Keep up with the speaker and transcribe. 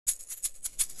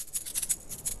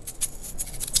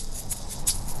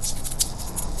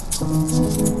Hi,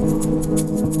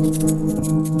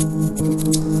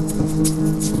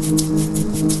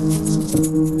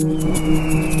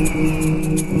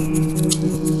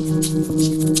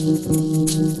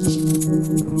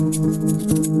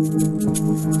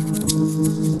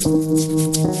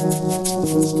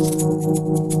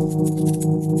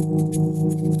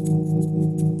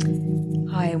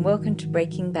 and welcome to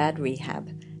Breaking Bad Rehab,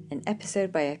 an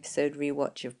episode-by-episode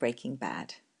rewatch of Breaking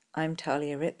Bad. I'm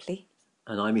Talia Ripley.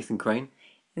 And I'm Ethan Crane.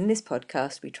 In this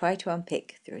podcast, we try to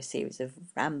unpick, through a series of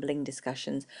rambling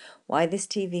discussions, why this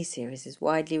TV series is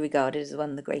widely regarded as one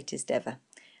of the greatest ever.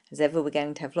 As ever, we're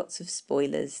going to have lots of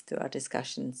spoilers through our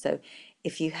discussion, so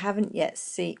if you haven't yet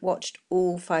watched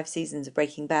all 5 seasons of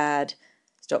Breaking Bad,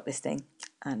 stop listening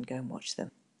and go and watch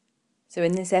them. So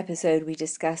in this episode, we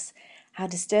discuss how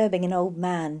disturbing an old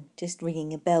man just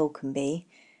ringing a bell can be.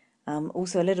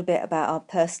 Also a little bit about our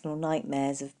personal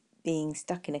nightmares of being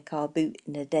stuck in a car boot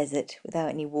in a desert without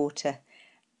any water,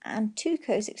 and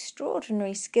Tuco's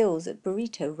extraordinary skills at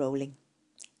burrito rolling.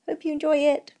 Hope you enjoy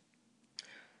it.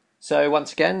 So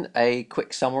once again, a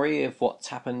quick summary of what's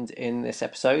happened in this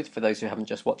episode for those who haven't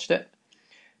just watched it.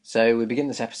 So we begin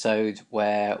this episode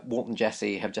where Walt and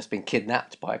Jesse have just been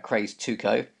kidnapped by a crazed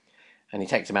Tuco, and he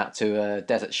takes them out to a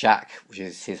desert shack, which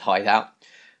is his hideout.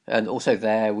 And also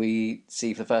there we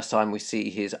see, for the first time, we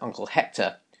see his uncle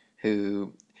Hector,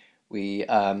 who is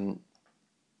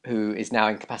now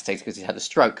incapacitated because he's had a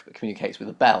stroke, but communicates with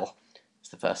a bell. It's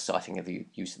the first sighting of the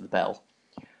use of the bell.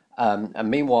 And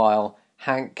meanwhile,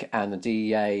 Hank and the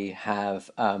DEA have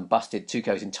busted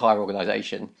Tuco's entire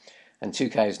organisation, and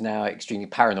Tuco is now extremely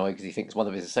paranoid because he thinks one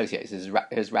of his associates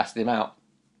has ratted him out.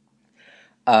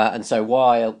 And so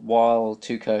while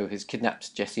Tuco has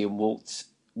kidnapped Jesse and Walt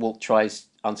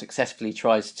unsuccessfully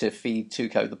tries to feed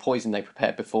Tuco the poison they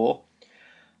prepared before.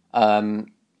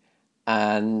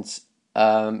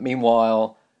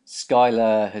 Meanwhile,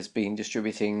 Skylar has been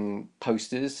distributing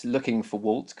posters looking for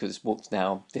Walt because Walt's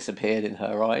now disappeared in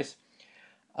her eyes.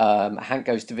 Hank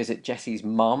goes to visit Jesse's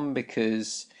mum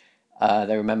because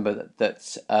they remember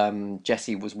that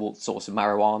Jesse was Walt's source of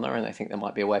marijuana, and they think there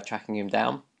might be a way of tracking him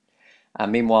down.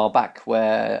 And meanwhile, back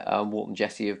where Walt and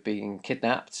Jesse have been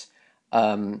kidnapped,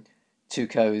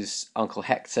 Tuco's uncle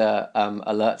Hector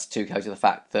alerts Tuco to the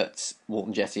fact that Walt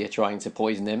and Jesse are trying to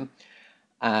poison him,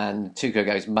 and Tuco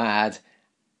goes mad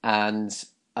and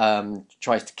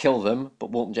tries to kill them, but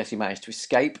Walt and Jesse manage to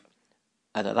escape.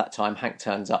 And at that time, Hank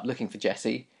turns up looking for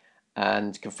Jesse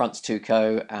and confronts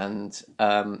Tuco, and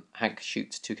Hank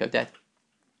shoots Tuco dead.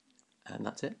 And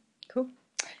that's it. Cool.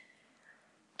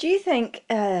 Do you think,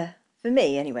 for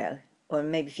me anyway, or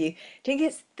maybe for you, do you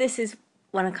think this is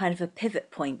kind of a pivot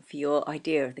point for your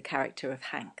idea of the character of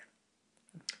Hank?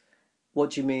 What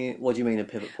do you mean? What do you mean a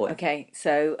pivot point? Okay,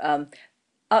 so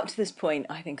up to this point,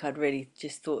 I think I'd really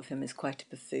just thought of him as quite a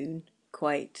buffoon,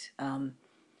 quite an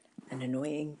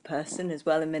annoying person as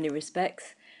well in many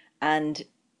respects, and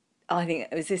I think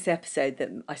it was this episode that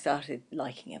I started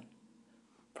liking him.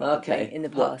 Probably in the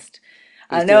past.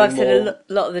 I know I've said a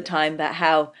lot of the time about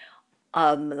how,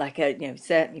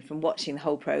 certainly from watching the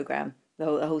whole program,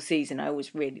 the whole season, I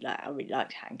really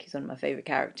liked Hank. He's one of my favourite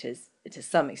characters to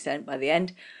some extent by the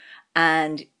end.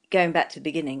 And going back to the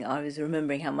beginning, I was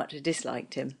remembering how much I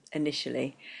disliked him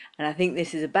initially, and I think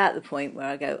this is about the point where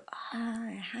I go,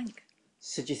 Hank.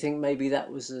 So do you think maybe that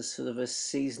was a sort of a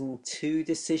season 2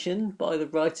 decision by the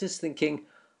writers, thinking,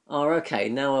 okay,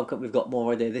 now we've got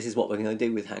more idea. This is what we're going to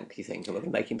do with Hank. You think, and we're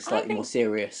going to make him slightly more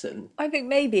serious? And I think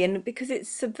maybe, and because it's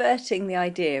subverting the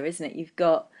idea, isn't it? You've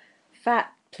got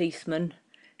fat policeman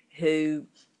who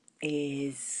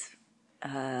is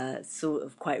sort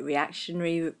of quite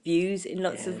reactionary views in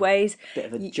lots of ways. Bit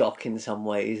of a jock in some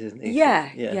ways, isn't he?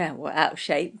 Yeah. Well, out of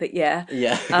shape, but yeah.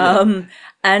 Yeah.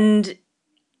 And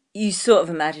you sort of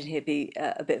imagine he'd be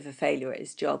a bit of a failure at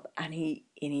his job, and he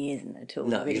isn't at all.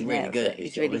 No, he's really good at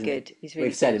his job. He's really good.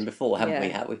 We've said him before, haven't we?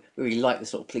 We really like the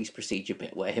sort of police procedure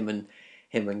bit where him and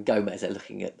Gomez are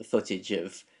looking at the footage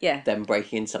of them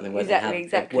breaking in something where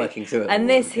they're working through it. And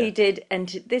he did,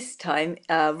 and this time,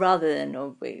 rather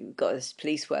than, we've got his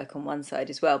police work on one side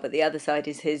as well, but the other side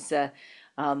is his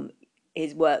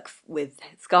work with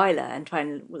Skylar and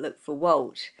trying to look for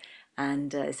Walt.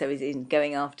 And so he's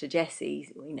going after Jesse,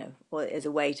 as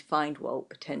a way to find Walt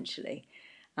potentially.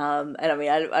 And I mean,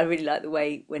 I really like the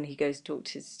way when he goes to talk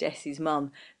to Jesse's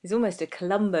mum, there's almost a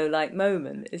Columbo-like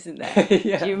moment, isn't there?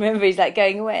 Yeah. Do you remember he's like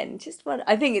going away and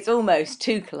I think it's almost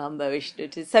too Columbo-ish.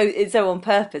 So on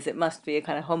purpose, it must be a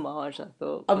kind of homage, I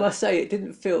thought. I must say, it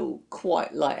didn't feel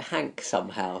quite like Hank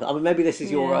somehow. I mean, maybe this is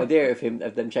your idea of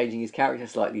them changing his character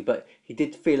slightly, but he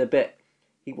did feel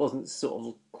he wasn't sort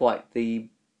of quite the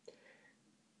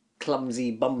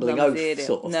clumsy, bumbling Clumsy oaf idiot.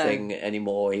 sort of No. thing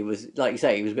anymore. He was, like you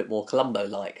say, he was a bit more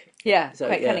Columbo-like. Yeah, So,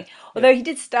 quite yeah. cunning. Although he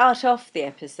did start off the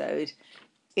episode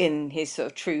in his sort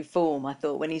of true form, I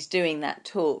thought, when he's doing that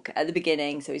talk at the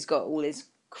beginning. So he's got all his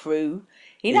crew.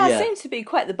 He now Yeah. seems to be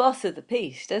quite the boss of the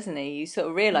piece, doesn't he? You sort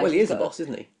of realise Well, he he's is a got boss,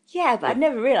 isn't he? Yeah, but Yeah. I'd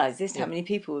never realised just how Yeah. many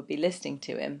people would be listening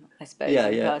to him, I suppose, Yeah,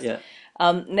 in the yeah, past. yeah.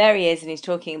 And there he is, and he's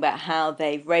talking about how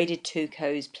they've raided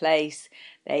Tuco's place.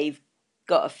 They've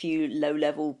got a few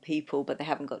low-level people, but they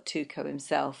haven't got Tuco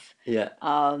himself. Yeah.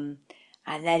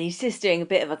 And then he's just doing a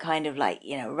bit of a kind of like,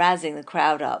 razzing the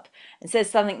crowd up and says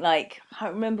something like, I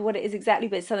can't remember what it is exactly,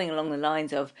 but it's something along the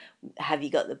lines of, have you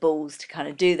got the balls to kind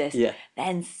of do this? Yeah.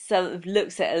 Then sort of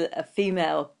looks at a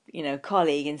female,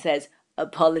 colleague and says,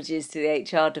 apologies to the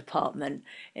HR department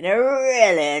in a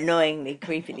really annoyingly,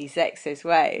 creepily sexist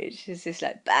way, which is just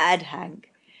like bad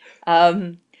Hank.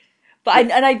 But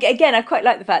I quite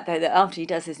like the fact though that after he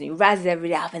does this and he razzes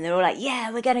everybody up and they're all like,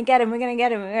 "Yeah, we're gonna get him, we're gonna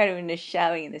get him, we're gonna get him," and they're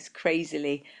shouting in this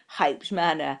crazily hyped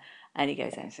manner, and he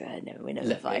goes out and says, "No, we're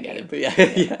never finding him." But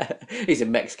yeah, he's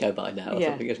in Mexico by now or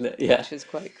something, isn't it? Yeah, which was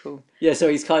quite cool. Yeah, so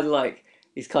he's kind of like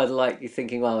you're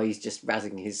thinking, well, he's just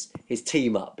razzing his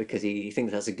team up because he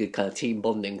thinks that's a good kind of team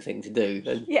bonding thing to do.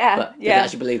 And, but doesn't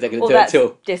actually believe they're going to do it that's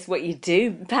till. just what you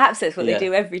do. Perhaps that's what they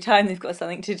do every time they've got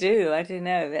something to do. I don't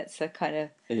know. That's a kind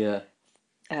of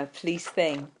police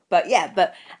thing. But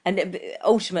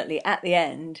ultimately at the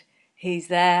end he's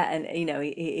there, and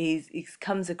he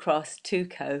comes across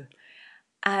Tuco,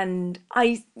 and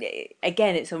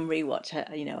it's on rewatch.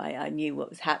 I knew what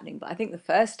was happening, but I think the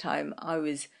first time I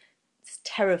was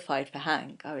terrified for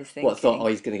Hank. I was thinking, thought,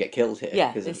 he's going to get killed here.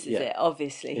 Yeah, this is it.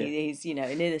 Obviously, he's an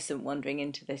innocent wandering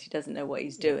into this. He doesn't know what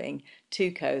he's doing.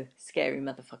 Tuco, scary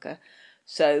motherfucker.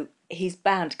 So he's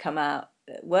bound to come out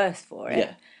worse for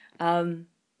it.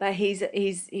 But he's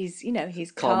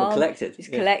calm and collected. He's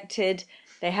collected.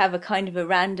 They have a kind of a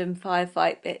random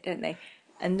firefight bit, don't they?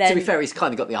 And then, to be fair, he's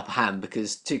kind of got the upper hand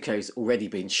because Tuco's already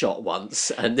been shot once,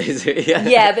 and but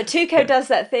Tuco does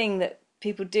that thing that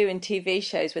people do in TV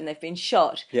shows when they've been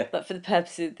shot. Yeah. But for the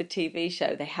purposes of the TV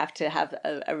show, they have to have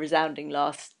a resounding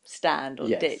last stand or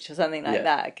ditch or something like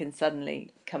that. It can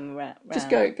suddenly come around. Just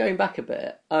going back a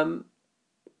bit.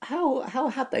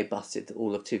 How had they busted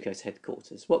all of Tuco's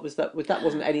headquarters? What was that?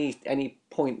 Wasn't any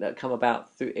point that come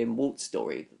about through in Walt's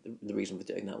story? The reason for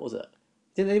doing that, was it?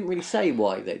 They didn't really say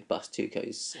why they'd bust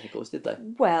Tuco's headquarters, did they?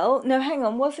 Well, no, hang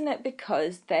on. Wasn't it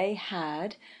because they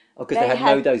had? Because they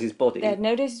had Nodo's body. They had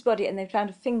Nodo's body, and they found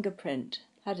a fingerprint,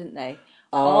 hadn't they?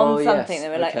 Oh, on something. yes. They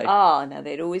were like, now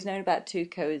they'd always known about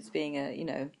Tuco as being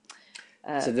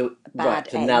so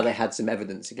now they had some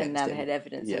evidence against him. And now they had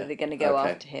evidence, so they're going to go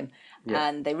after him. Yeah.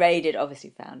 And they raided, obviously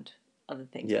found other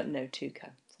things, but no Tuco.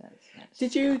 So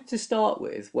Did you, to start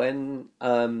with, when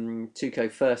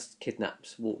Tuco first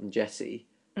kidnaps Walt and Jesse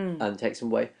and takes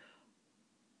them away,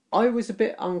 I was a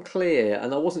bit unclear,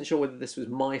 and I wasn't sure whether this was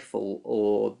my fault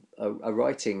or a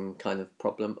writing kind of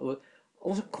problem. I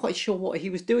wasn't quite sure what he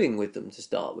was doing with them to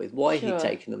start with, why he'd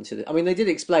taken them to the... I mean, they did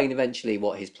explain eventually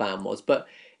what his plan was, but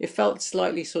it felt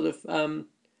slightly sort of...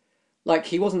 like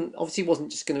he wasn't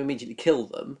just going to immediately kill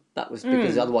them. That was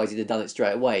because otherwise he'd have done it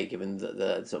straight away, given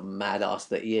the sort of mad ass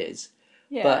that he is.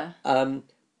 Yeah.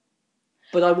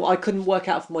 But I couldn't work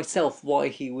out for myself why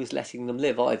he was letting them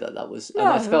live either. That was, and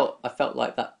I felt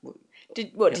like that.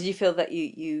 Did you feel that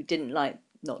you didn't like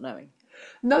not knowing?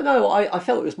 No, I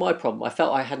felt it was my problem. I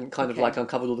felt I hadn't kind of like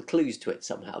uncovered all the clues to it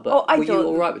somehow. But were you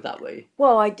all right with that, were you?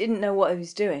 Well, I didn't know what I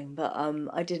was doing, but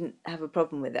I didn't have a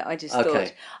problem with it. I just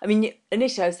thought. I mean,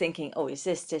 initially I was thinking, is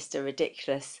this just a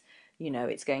ridiculous?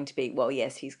 It's going to be. Well,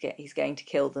 yes, he's going to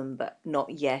kill them, but not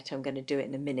yet. I'm going to do it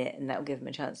in a minute, and that will give him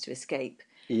a chance to escape.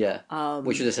 Yeah,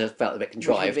 which would have felt a bit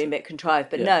contrived. Which would have been a bit contrived,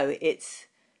 but no,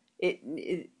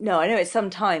 no, I know it's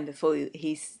some time before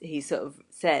he sort of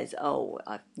says, he's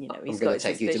going to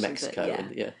take you to Mexico.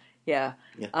 Yeah.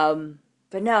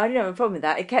 But no, I didn't have a problem with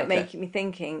that. It kept making me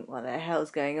thinking, what the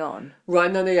hell's going on?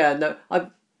 Right, no.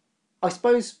 I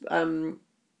suppose, no.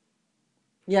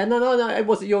 It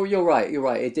wasn't. You're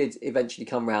right. It did eventually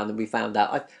come round, and we found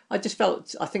out. I just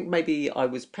felt. I think maybe I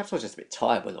was just a bit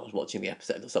tired when I was watching the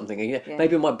episode or something. And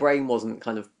maybe my brain wasn't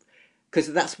kind of.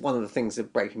 Because that's one of the things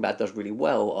that Breaking Bad does really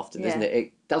well often, isn't it?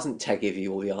 It doesn't give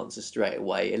you all the answers straight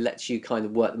away. It lets you kind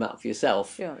of work them out for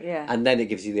yourself. Sure, yeah. And then it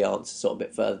gives you the answer sort of a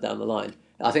bit further down the line.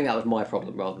 I think that was my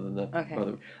problem rather than the...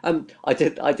 Okay.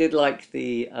 I did like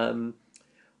the...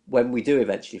 when we do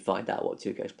eventually find out what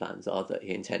Tuco's plans are, that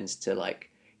he intends to,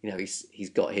 he's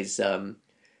got his...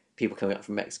 people coming up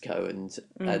from Mexico and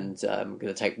going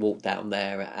to take Walt down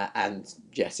there and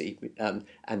Jesse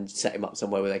and set him up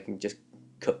somewhere where they can just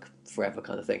cook forever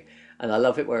kind of thing. And I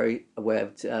love it where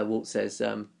Walt says,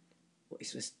 what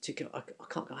he's supposed to go, I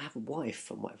can't go, I have a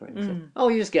wife and whatever. And he said, oh,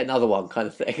 you just get another one kind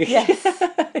of thing. Yes.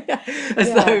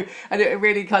 And it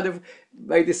really kind of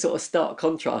made this sort of stark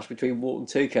contrast between Walt and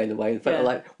Tuco in a way. And felt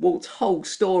like Walt's whole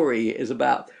story is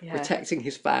about protecting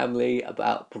his family,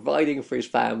 about providing for his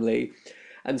family.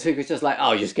 And Tuco's just like,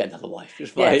 oh, you just get another wife.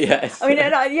 Just fine. Yes. I mean,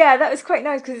 that was quite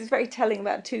nice because it's very telling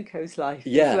about Tuco's life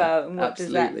as well. And what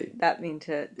does that mean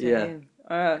to him?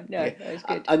 Oh, no, that was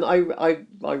good. And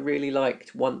I really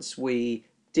liked once we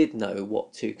did know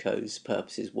what Tuco's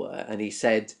purposes were, and he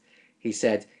said,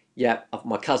 yeah,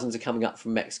 my cousins are coming up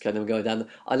from Mexico and we're going down.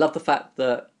 I love the fact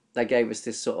that they gave us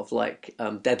this sort of like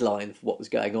deadline for what was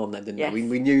going on then, didn't they?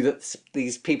 We knew that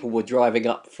these people were driving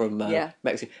up from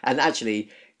Mexico, and actually,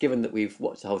 given that we've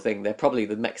watched the whole thing, they're probably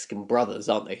the Mexican brothers,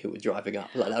 aren't they, who were driving up?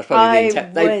 Like that was probably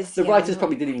the writers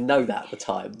probably didn't even know that at the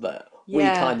time, but we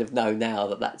kind of know now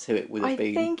that that's who it would have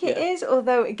been. I think it is,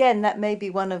 although again, that may be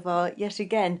one of our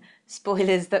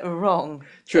spoilers that are wrong.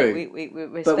 True,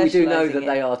 we're but we do know that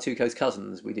they are Tuco's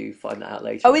cousins. We do find that out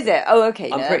later. Oh, is it? Oh,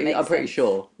 okay. I'm pretty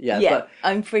sure. Yeah, but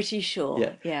I'm pretty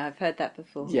sure. Yeah, I've heard that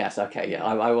before. Yes. Okay. Yeah,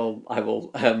 I will.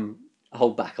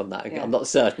 Hold back on that. I'm not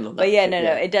certain on that. But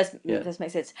it does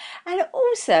make sense. And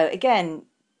also, again,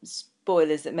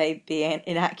 spoilers that may be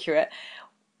inaccurate.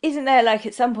 Isn't there, like,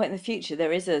 at some point in the future,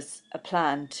 there is a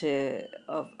plan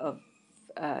of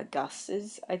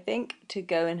Gus's, I think, to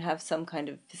go and have some kind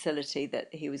of facility that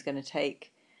he was going to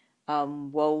take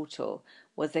Walt, or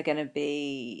was there going to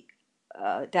be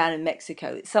down in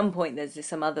Mexico? At some point, there's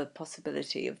some other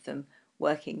possibility of them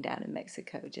working down in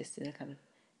Mexico, just in a kind of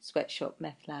sweatshop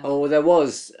meth lab. Oh, there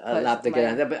was a lab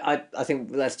again, but I think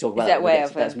let's talk about that.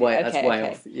 That's way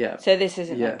off. Yeah. So this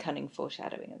isn't like cunning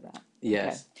foreshadowing of that.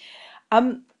 Yes.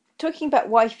 Okay. Talking about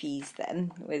wifeys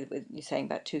then, with you saying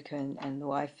about Tuco and the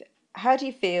wife, how do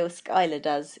you feel Skylar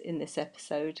does in this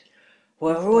episode?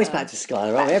 Well, we're always back to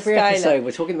Skylar, aren't we? Every episode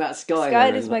we're talking about Skylar.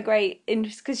 Skylar's my great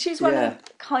interest because she's one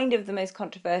of the most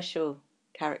controversial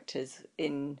characters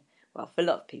for a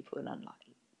lot of people and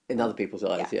unlikely. In other people's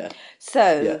eyes,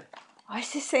 So I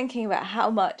was just thinking about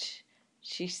how much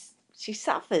she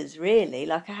suffers, really.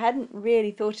 Like, I hadn't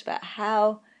really thought about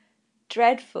how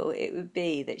dreadful it would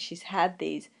be that she's had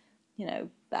these,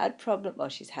 bad problems. Well,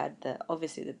 she's had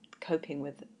obviously the coping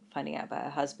with finding out about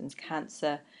her husband's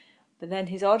cancer, but then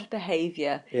his odd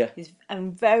behaviour, his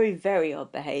very, very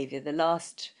odd behaviour.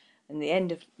 In the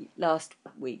end of last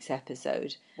week's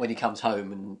episode, when he comes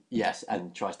home and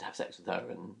tries to have sex with her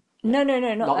and. No,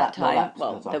 not that time.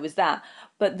 There was that.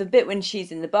 But the bit when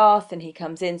she's in the bath and he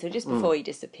comes in, so just before he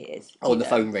disappears. Oh, and the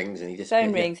phone rings and he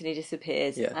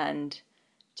disappears. And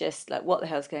just like, what the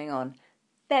hell's going on?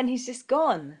 Then he's just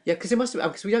gone. Yeah, because it must have,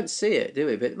 because we don't see it, do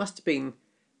we? But it must have been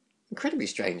incredibly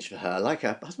strange for her. Like,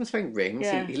 her husband's phone rings,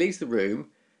 he leaves the room,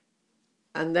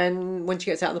 and then when she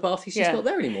gets out of the bath, he's just not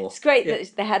there anymore. It's great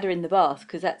that they had her in the bath,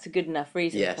 because that's a good enough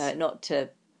reason for her not to...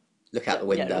 Look out the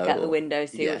window.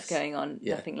 See what's going on.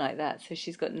 Nothing like that. So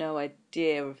she's got no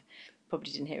idea of.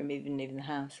 Probably didn't hear him even leaving the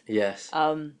house. Yes.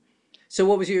 So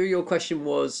what was your question?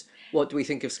 Was what do we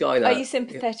think of Skylar? Are you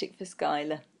sympathetic for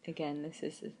Skylar? Again, this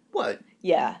is. What?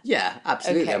 Yeah. Yeah,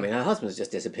 absolutely. Okay. I mean, her husband's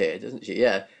just disappeared, hasn't she?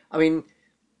 Yeah. I mean,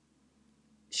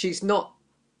 she's not.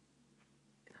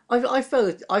 I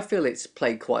feel it's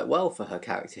played quite well for her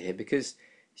character here because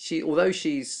although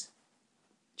she's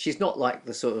not like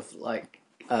the sort of like.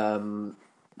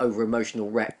 Over emotional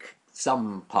wreck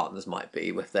some partners might be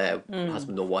if their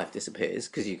husband or wife disappears,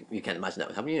 because you can't imagine that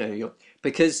would happen.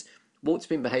 Because Walt's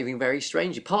been behaving very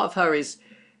strangely. Part of her is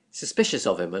suspicious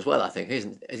of him as well, I think,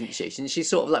 isn't she? And she's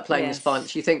sort of like playing this fine.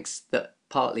 She thinks that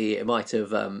partly it might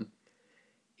have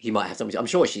he might have something. I'm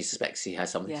sure she suspects he has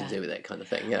something to do with it, kind of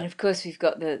thing. Yeah. And of course, we've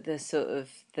got the sort of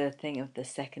the thing of the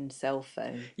second cell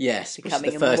phone. Yes,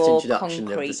 becoming the first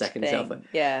introduction of the second cell phone.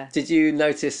 Yeah. Did you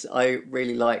notice? I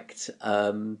really liked.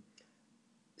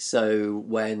 So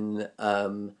when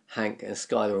Hank and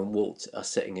Skylar and Walt are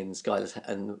sitting in Hank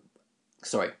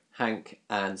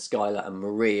and Skylar and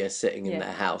Marie are sitting in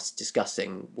their house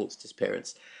discussing Walt's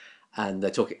disappearance. And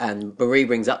they're talking, and Marie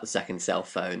brings up the second cell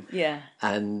phone. Yeah.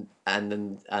 And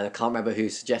then I can't remember who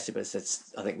suggested, but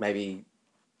it's, I think maybe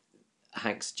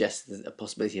Hank suggested a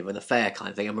possibility of an affair kind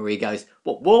of thing, and Marie goes,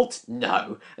 "What, Walt?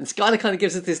 No." And Skylar kind of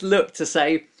gives us this look to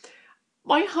say,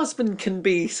 my husband can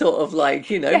be sort of like,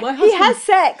 my husband... He has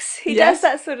sex. He does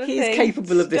that sort of thing. He's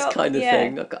capable of this kind of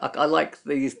thing. I like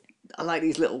these... I like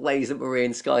these little ways that Marie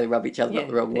and Sky rub each other up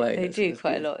the wrong way. They do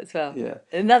quite a lot as well. Yeah.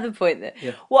 Another point that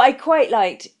what I quite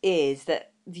liked is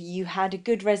that you had a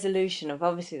good resolution of,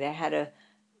 obviously they had a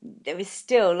there was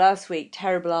still, last week,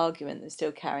 terrible argument that's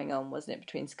still carrying on, wasn't it,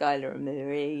 between Skylar and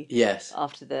Marie? Yes.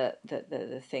 After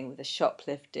the thing with the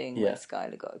shoplifting, where Yeah.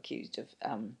 Skylar got accused of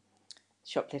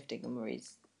shoplifting and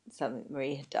something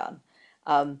Marie had done.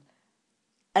 And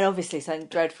obviously something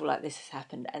dreadful like this has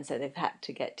happened, and so they've had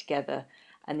to get together.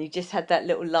 And you just had that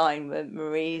little line where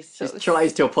Marie She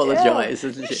tries to apologise,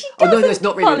 doesn't she? She Oh no, doesn't that's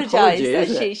not really an apology,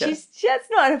 apologise, is does it? she? Yeah. That's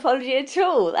not an apology at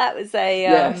all. That was a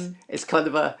Yes, it's kind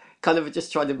of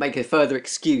just trying to make a further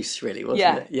excuse, really,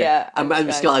 wasn't it? yeah. And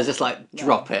Skylar's just like, No.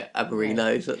 drop it, and Marie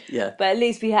knows that. Yeah, But at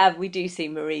least we do see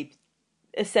Marie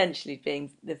essentially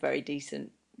being the very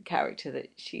decent character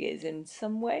that she is in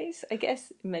some ways, I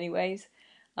guess, in many ways.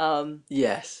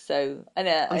 yes. So, and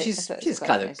she's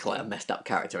kind of nice quite a messed up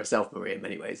character herself, Marie, in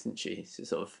many ways, isn't she? She's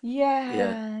sort of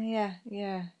yeah.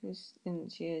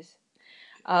 And she is.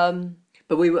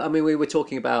 But we were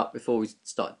talking about before we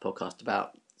started the podcast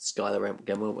about Skylar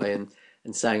again, weren't we? And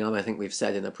saying, I think we've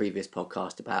said in a previous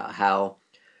podcast about how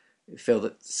we feel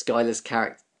that Skylar's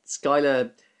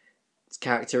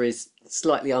character is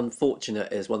slightly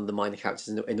unfortunate as one of the minor characters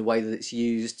in the way that it's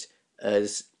used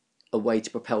as a way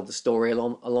to propel the story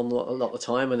along a lot of the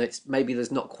time, and it's maybe there's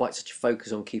not quite such a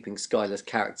focus on keeping Skylar's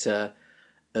character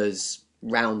as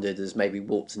rounded as maybe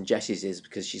Walt's and Jessie's is,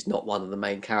 because she's not one of the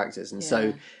main characters, and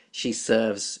so she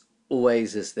serves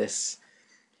always as this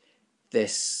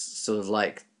sort of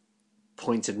like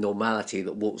point of normality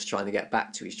that Walt's trying to get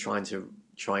back to. He's trying to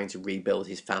rebuild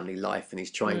his family life, and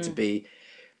he's trying to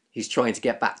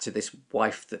get back to this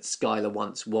wife that Skylar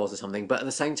once was or something. But at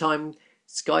the same time,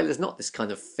 Skylar's not this kind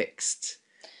of fixed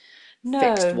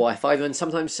wife either, and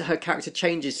sometimes her character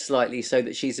changes slightly so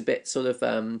that she's a bit sort of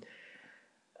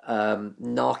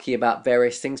narky about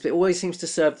various things, but it always seems to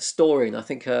serve the story, and I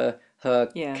think her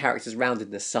character's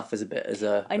roundedness suffers a bit as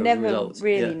a result.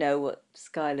 Really know what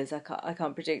Skylar's. I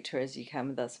can't predict her as you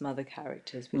can with some other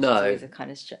characters, which is No. always a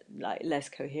kind of like less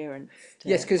coherent.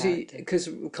 Yes, because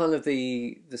kind of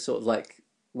the sort of like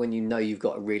when you know you've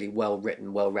got a really well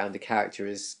written, well rounded character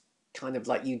is kind of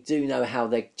like you do know how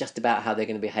they're going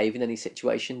to behave in any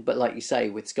situation, but like you say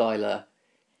with Skylar,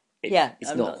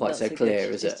 it's not quite so clear,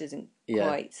 is it? It just isn't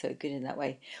quite so good in that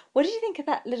way. What did you think of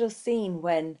that little scene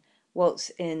when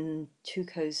Walt's in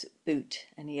Tuco's boot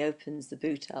and he opens the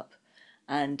boot up,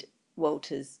 and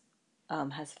Walters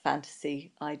has a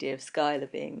fantasy idea of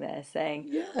Skylar being there,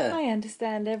 saying, "I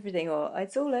understand everything," or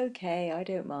 "It's all okay, I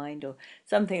don't mind," or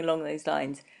something along those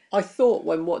lines. I thought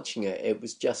when watching it, it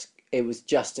was just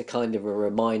a kind of a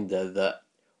reminder that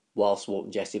whilst Walt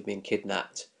and Jessie have been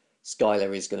kidnapped,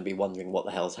 Skylar is going to be wondering what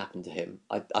the hell's happened to him.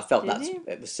 I felt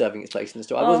it was serving its place in the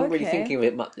story. I wasn't really thinking of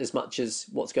it as much as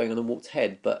what's going on in Walt's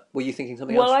head, but were you thinking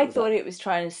something else? Well, I thought it was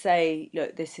trying to say,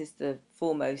 look, this is the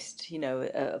foremost,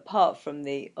 apart from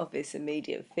the obvious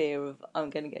immediate fear of I'm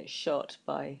going to get shot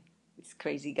by this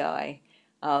crazy guy,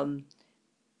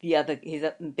 his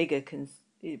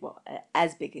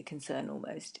as big a concern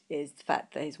almost is the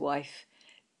fact that his wife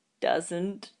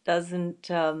doesn't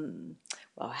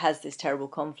has this terrible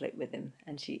conflict with him,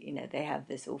 and she, they have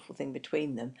this awful thing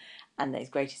between them, and his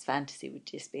greatest fantasy would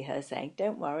just be her saying,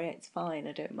 "Don't worry, it's fine,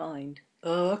 I don't mind."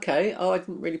 Oh, okay. Oh, I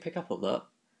didn't really pick up on that.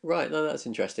 Right, no, that's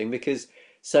interesting, because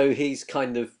so he's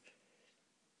kind of.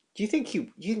 Do you think he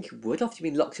would, after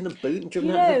you've been locked in a boot and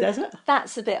driven out of the desert?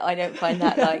 That's a bit I don't find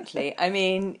that likely. I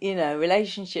mean,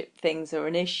 relationship things are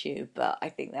an issue, but I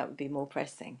think that would be more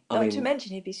pressing. Not to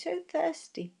mention he'd be so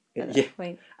thirsty at that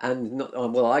point. And not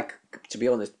to be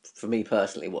honest, for me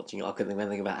personally, watching it, I couldn't think of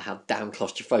anything about how damn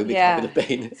claustrophobic I would have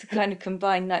been. It's a kind of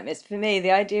combined nightmares. For me,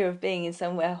 the idea of being in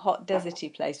somewhere hot,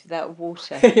 deserty place without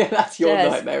water. Yeah, that's your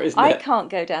nightmare, isn't it? I can't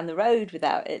go down the road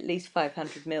without at least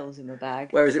 500 mils in my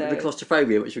bag. Whereas it with the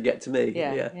claustrophobia, which will get to me.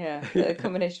 Yeah. The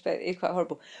combination of both is quite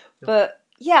horrible. But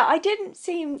yeah, I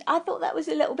thought that was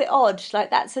a little bit odd.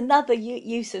 Like, that's another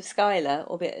use of Skylar,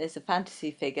 albeit as a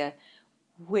fantasy figure,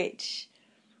 which,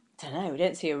 I don't know, we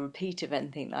don't see a repeat of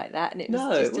anything like that, and it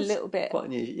was a little bit quite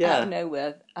new, out of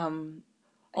nowhere.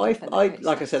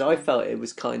 Like I said, I felt it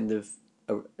was kind of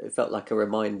it felt like a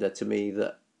reminder to me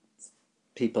that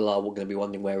people are going to be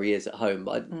wondering where he is at home.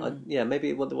 But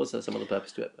maybe there was some other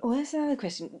purpose to it. Well, that's another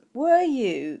question. Were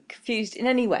you confused in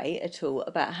any way at all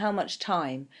about how much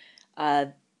time all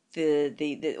of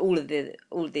the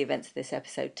events of this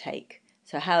episode take?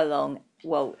 So how long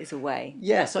Walt is away?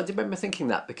 Yes, I remember thinking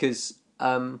that because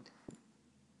to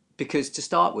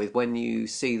start with, when you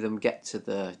see them get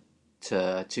to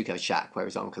Tuco's shack where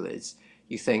his uncle is,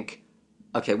 you think,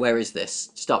 okay, where is this?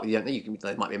 To start with, you don't know.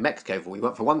 They might be in Mexico.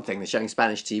 For one thing, they're showing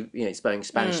Spanish TV,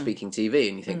 Spanish speaking TV,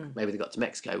 and you think maybe they got to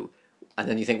Mexico. And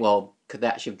then you think, well, could they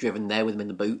actually have driven there with him in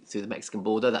the boot through the Mexican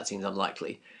border? That seems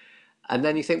unlikely. And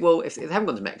then you think, well, if they haven't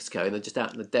gone to Mexico and they're just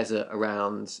out in the desert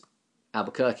around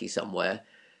Albuquerque somewhere,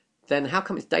 then how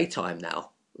come it's daytime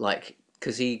now? Like,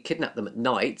 because he kidnapped them at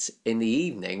night in the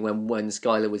evening when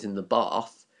Skylar was in the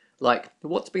bath. Like,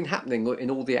 what's been happening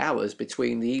in all the hours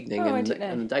between the evening I and don't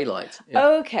know. the daylight? Yeah.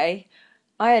 Oh, okay.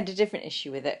 I had a different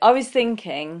issue with it. I was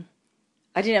thinking,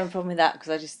 I didn't have a problem with that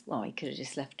because he could have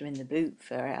just left him in the boot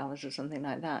for 8 hours or something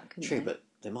like that, couldn't True, they? but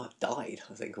they might have died,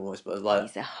 I think, almost. But like,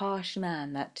 He's a harsh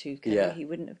man, that Tuco. Yeah. He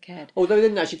wouldn't have cared. although they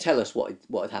didn't actually tell us what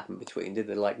had happened between, did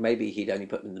they? Like, maybe he'd only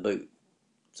put them in the boot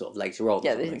sort of later on.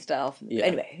 Yeah, or they something. didn't start off. Yeah.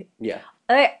 Anyway, Yeah.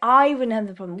 I wouldn't have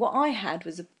the problem. What I had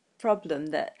was a problem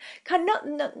that kind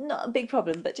of not a big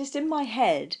problem, but just in my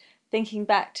head, thinking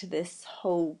back to this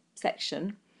whole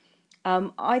section,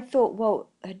 I thought Walt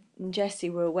and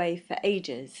Jesse were away for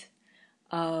ages.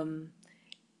 In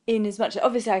as much,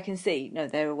 obviously, I can see no,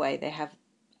 they're away. They have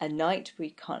a night we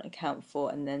can't account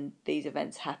for, and then these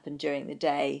events happen during the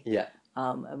day. Yeah.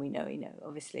 And we know,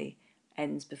 obviously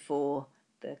ends before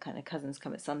the kind of cousins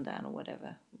come at sundown or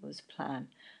whatever was the plan.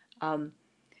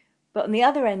 But on the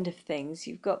other end of things,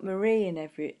 you've got Marie and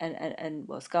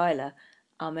Skylar,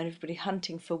 and everybody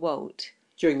hunting for Walt.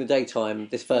 During the daytime,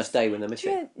 this first day when they're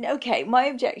missing. Okay, my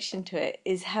objection to it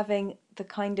is having the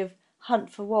kind of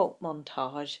hunt for Walt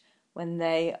montage when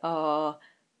they are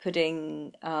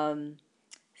putting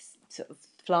sort of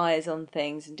flyers on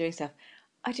things and doing stuff.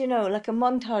 I don't know, like a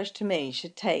montage to me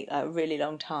should take a really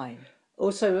long time.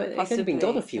 Also, it's only been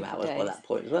gone a few Possibly hours by that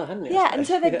point as well, hadn't it? Yeah, and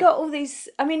so they've got all these.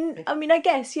 I mean, I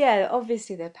guess, yeah.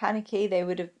 Obviously, they're panicky. They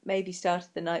would have maybe started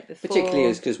the night before.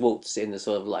 Particularly because Walt's in a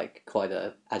sort of like quite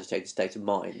a agitated state of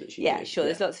mind. That she Yeah, did. sure.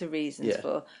 There's lots of reasons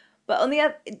for. But on the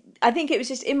other, I think it was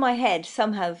just in my head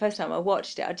somehow. The first time I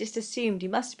watched it, I just assumed he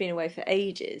must have been away for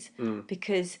ages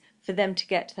because for them to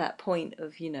get to that point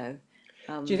of Do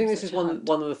you think this is one of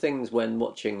the things when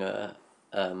watching a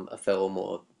film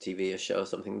or TV, a show or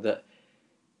something that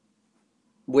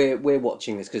we're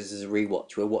watching this because this is a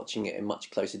rewatch. We're watching it in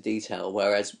much closer detail,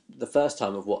 whereas the first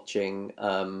time of watching,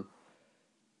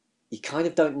 you kind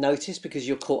of don't notice because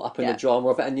you're caught up in the drama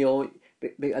of it,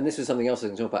 and this was something else I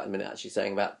can talk about in a minute. Actually,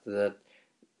 saying about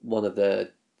one of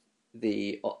the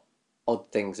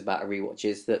odd things about a rewatch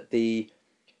is that the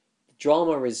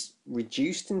drama is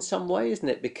reduced in some way, isn't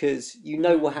it? Because you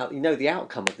know the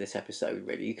outcome of this episode.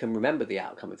 Really, you can remember the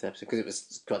outcome of this episode because it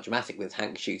was quite dramatic with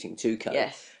Hank shooting Tuco.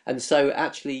 Yes, and so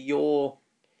actually your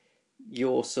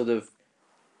sort of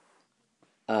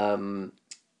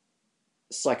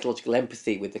psychological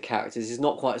empathy with the characters is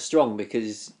not quite as strong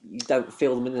because you don't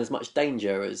feel them in as much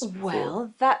danger as before.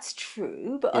 Well, that's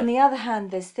true, but on the other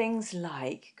hand, there's things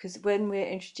like because when we're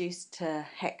introduced to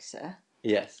Hector,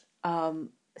 yes.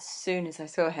 As soon as I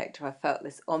saw Hector, I felt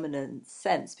this ominous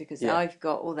sense because I've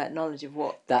got all that knowledge of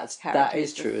what that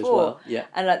is true before. as well. Yeah,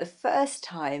 and like the first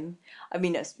time, I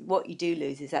mean, what you do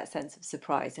lose is that sense of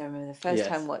surprise. I remember the first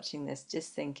time watching this,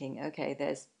 just thinking, okay,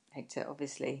 there's Hector,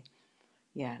 obviously,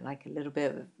 like a little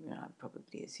bit of, I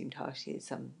probably assumed harshly as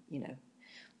some,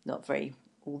 not very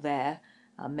all there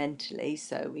mentally,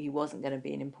 so he wasn't going to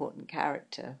be an important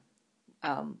character,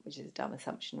 which is a dumb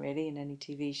assumption really in any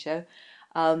TV show.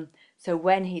 So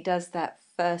when he does that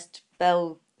first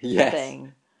bell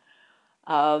thing,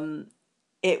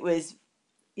 it was,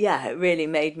 it really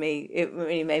made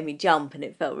me jump, and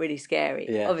it felt really scary.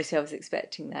 Yeah. Obviously, I was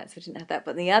expecting that, so I didn't have that.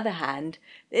 But on the other hand,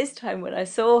 this time when I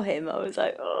saw him, I was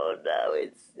like, oh no,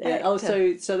 it's Hector. Oh,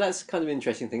 so that's kind of an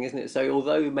interesting thing, isn't it? So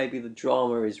although maybe the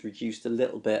drama is reduced a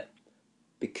little bit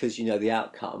because you know the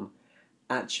outcome,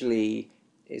 actually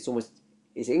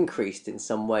it's increased in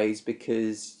some ways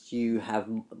because you have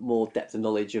more depth of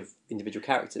knowledge of individual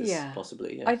characters,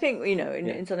 possibly. Yeah. I think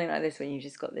in something like this, when you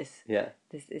just got this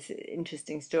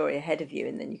interesting story ahead of you,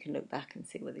 and then you can look back and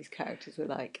see what these characters were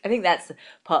like. I think that's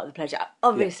part of the pleasure.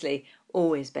 Obviously,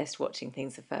 always best watching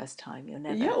things the first time. You're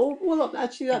never. Yeah. Well,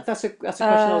 actually, that's a question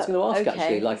I was going to ask. Okay.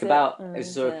 Actually, like but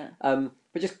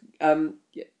just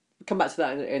come back to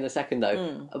that in a second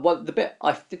though. The bit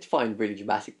I did find really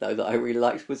dramatic though that I really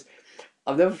liked was.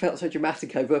 I've never felt so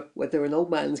dramatic over whether an old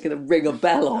man's going to ring a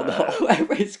bell or not.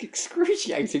 It's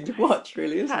excruciating to watch,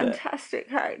 really, isn't it? Fantastic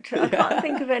character. I can't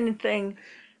think of anything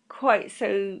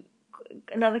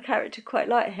another character quite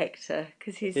like Hector,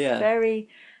 because he's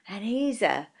and he's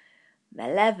a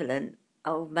malevolent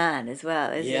old man as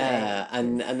well, isn't he? Yeah,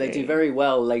 and they do very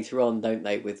well later on, don't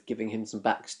they, with giving him some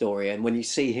backstory. And when you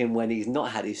see him when he's not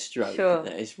had his stroke,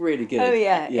 it's really good. Oh,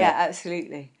 yeah,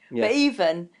 absolutely. Yeah. But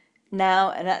even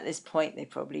now, and at this point, they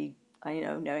probably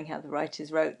knowing how the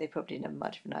writers wrote, they probably didn't have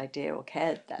much of an idea or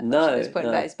cared that much No, at this point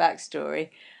no. about his backstory.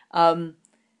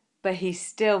 But he's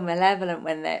still malevolent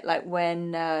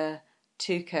when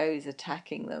Tuco's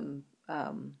attacking them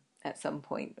at some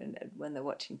point when they're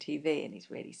watching TV, and he's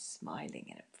really smiling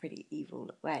in a pretty evil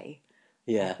way.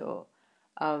 Yeah. I thought.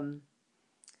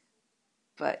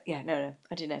 But yeah, no,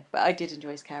 I don't know. But I did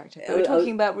enjoy his character. But we're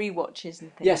talking about rewatches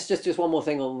and things. Yes, just one more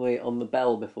thing on the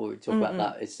bell before we talk about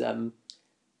that. It's I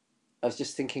was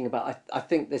just thinking about. I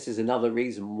think this is another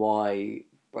reason why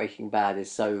Breaking Bad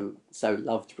is so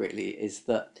loved. Really, is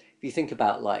that if you think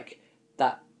about like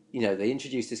that, they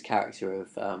introduced this character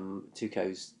of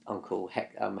Tuco's uncle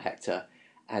Hector,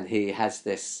 and he has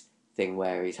this thing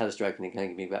where he's had a stroke and he's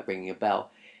thinking about bringing a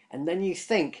bell, and then you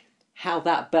think how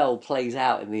that bell plays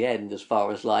out in the end as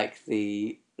far as it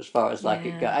goes,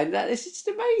 and that is just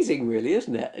amazing, really,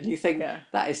 isn't it? And you think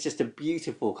that is just a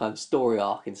beautiful kind of story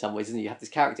arc in some ways, and you have this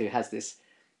character who has this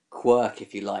quirk,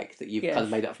 if you like, that you've kind of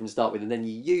made up from the start with, and then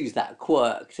you use that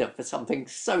quirk for something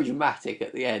so dramatic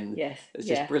at the end. Yes, it's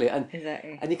just brilliant. And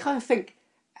exactly. And you kind of think,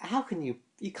 how can you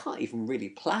can't even really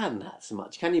plan that so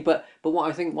much, can you? But what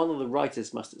I think one of the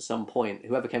writers must at some point,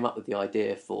 whoever came up with the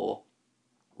idea for,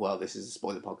 well, this is a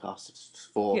spoiler podcast,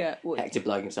 for Hector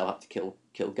blowing himself up to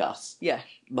kill Gus. Yeah,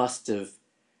 must have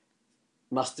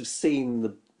seen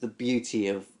the beauty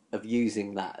of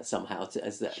using that somehow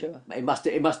as that. Sure. It must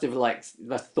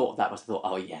have thought,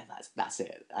 oh yeah, that's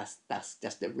it. That's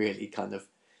just a really kind of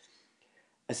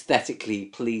aesthetically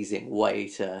pleasing way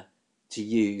to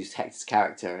use Hector's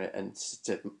character and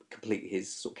to complete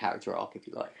his sort of character arc, if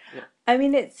you like. Yeah. I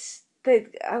mean,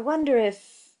 I wonder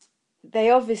if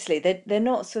they're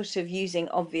not sort of using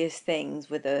obvious things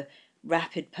with a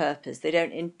rapid purpose. They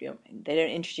don't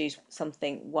introduce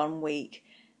something one week,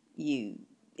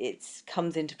 it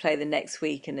comes into play the next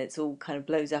week, and it's all kind of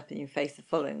blows up in your face the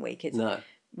following week. It's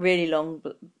really long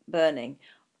burning.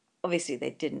 Obviously, they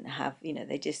didn't have,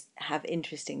 they just have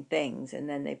interesting things, and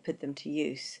then they put them to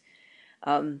use.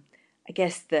 I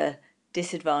guess the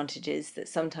disadvantage is that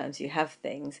sometimes you have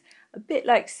things a bit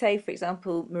like, say, for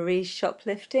example, Marie's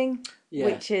shoplifting,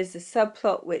 which is a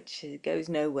subplot which goes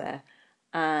nowhere,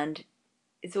 and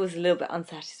it's always a little bit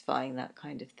unsatisfying, that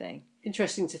kind of thing.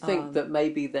 Interesting to think that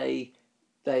maybe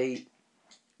they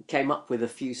came up with a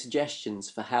few suggestions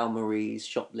for how Marie's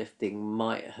shoplifting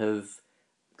might have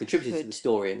contributed to the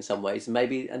story in some ways.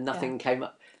 Maybe nothing came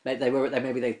up.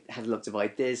 Maybe they had lots of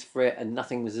ideas for it, and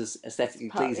nothing was as aesthetically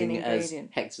pleasing as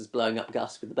Hector's blowing up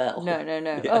Gus with the bell.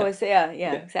 No. Oh,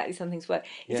 exactly. Something's work.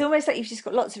 It's almost like you've just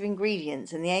got lots of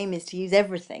ingredients, and the aim is to use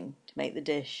everything to make the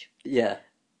dish. Yeah.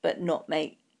 But not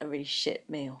make a really shit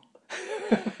meal.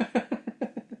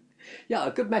 Yeah,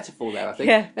 a good metaphor there, I think.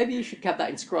 Yeah. Maybe you should have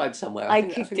that inscribed somewhere. I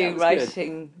could do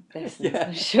writing lessons,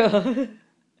 for sure.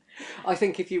 I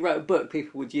think if you wrote a book,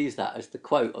 people would use that as the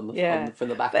quote from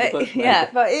the back of the book. Maybe. Yeah,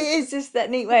 but it is just that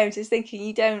neat way of just thinking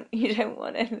you don't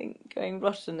want anything going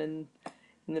rotten in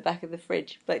the back of the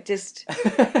fridge, but just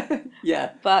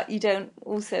yeah. But you don't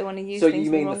also want to use. So things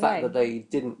you mean the fact way. that they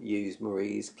didn't use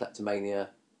Marie's kleptomania?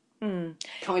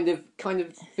 Kind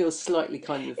of feels slightly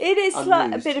kind of. It is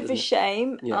a bit of a it?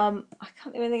 shame. Yeah. I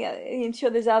can't even think. I'm sure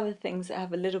there's other things that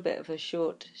have a little bit of a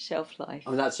short shelf life.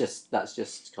 I mean, that's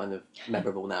just kind of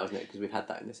memorable now, isn't it? Because we've had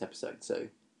that in this episode. So.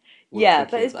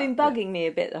 But it's been bugging me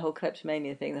a bit, the whole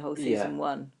kleptomania thing, the whole season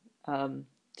 1.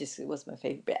 Just it was my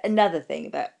favourite bit. Another thing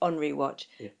about on rewatch,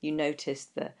 you notice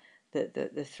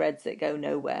the threads that go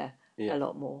nowhere a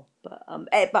lot more. But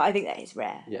I think that is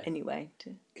rare anyway.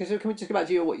 So can we just go back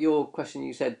to your question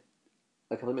you said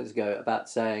a couple of minutes ago about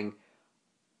saying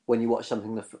when you watch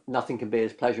something, nothing can be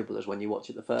as pleasurable as when you watch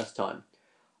it the first time.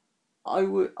 I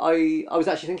was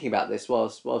actually thinking about this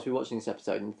whilst we were watching this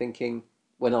episode, and thinking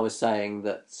when I was saying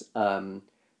that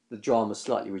the drama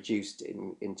slightly reduced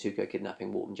in Tuco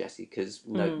kidnapping Walt and Jesse because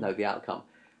know the outcome,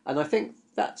 and I think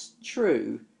that's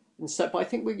true. And so, but I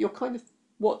think you're kind of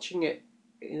watching it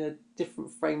in a different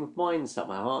frame of mind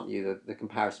somehow, aren't you? The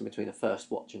comparison between a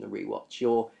first watch and a rewatch.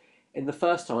 You're in the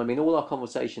first time. I mean, all our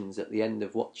conversations at the end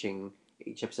of watching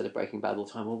each episode of Breaking Bad all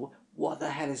the time. Well, what the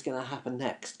hell is going to happen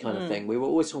next? Kind of thing. We were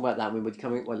always talking about that, and we were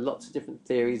coming up with lots of different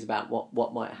theories about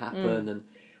what might happen, and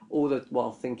all the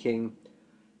while thinking,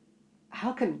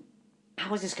 how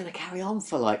is this going to carry on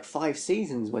for like 5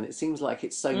 seasons when it seems like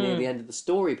it's so near the end of the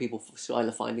story? People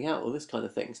either finding out all this kind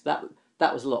of thing. So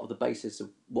that was a lot of the basis of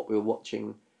what we were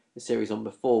watching the series on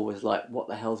before, was like, what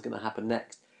the hell's going to happen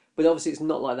next? But obviously it's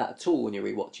not like that at all when you're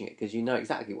rewatching it, because you know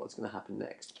exactly what's going to happen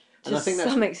next. And I think that's,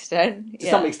 to some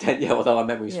extent, yeah, although our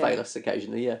memories fail us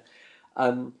occasionally, yeah.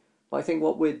 But I think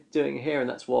what we're doing here, and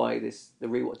that's why the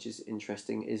rewatch is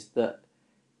interesting, is that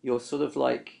you're sort of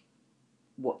like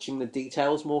watching the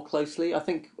details more closely. I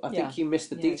think you miss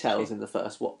the Yeah, it's details true. in the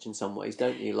first watch in some ways,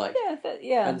 don't you? Like,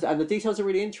 Yeah. and the details are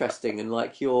really interesting, and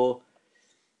like in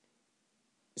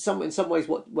some ways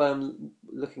what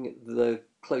looking at the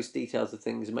close details of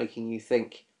things, making you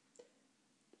think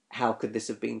how could this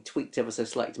have been tweaked ever so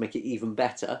slightly to make it even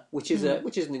better, which is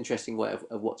an interesting way of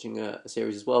watching a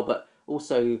series as well. But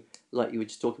also, like you were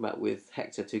just talking about with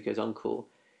Hector, Tuco's uncle,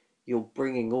 you're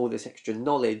bringing all this extra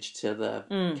knowledge to the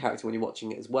Mm. character when you're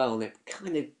watching it as well, and it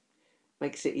kind of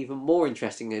makes it even more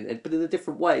interesting, but in a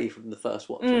different way from the first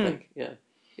watch. I Mm. think, yeah,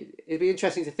 it'd be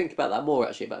interesting to think about that more.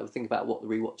 Actually, think about what the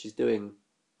rewatch is doing.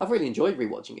 I've really enjoyed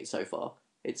rewatching it so far.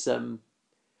 It's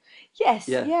Yes,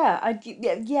 yeah, yeah,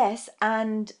 yes,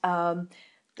 and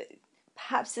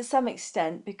perhaps to some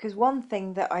extent, because one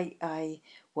thing that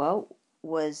well,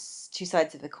 was two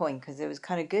sides of the coin, because it was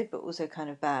kind of good but also kind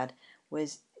of bad,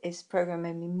 was its program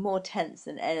made me more tense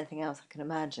than anything else I can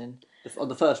imagine on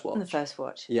the first on the watch. first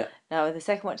watch. Yeah, Now, with the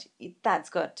second watch, that's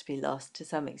got to be lost to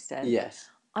some extent. yes,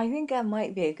 I think that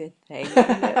might be a good thing,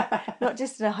 not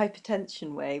just in a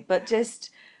hypertension way, but just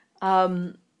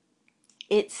um,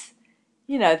 it's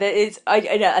that it's I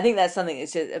know I think that's something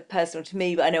that's just personal to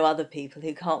me, but I know other people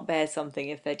who can't bear something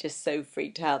if they're just so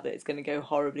freaked out that it's going to go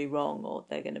horribly wrong, or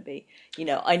they're going to be,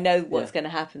 I know yeah. what's going to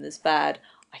happen that's bad.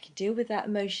 I can deal with that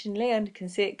emotionally and can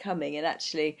see it coming, and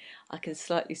actually I can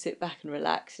slightly sit back and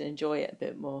relax and enjoy it a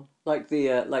bit more. Like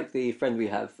the friend we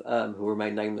have who will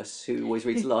remain nameless, who always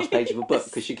reads the last page of a book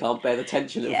because Yes, she can't bear the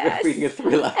tension of reading a yes,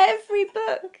 thriller. every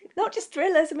book, not just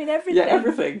thrillers. I mean Yeah, everything.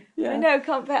 everything. I Yeah, know,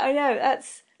 can't bear. I know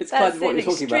it's kind that's of what an you're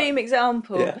talking about. extreme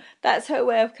example. Yeah, That's her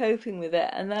way of coping with it,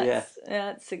 and yeah,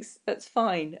 that's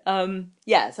fine.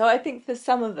 Yeah. So I think for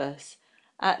some of us,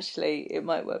 actually, it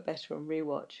might work better on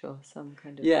rewatch or some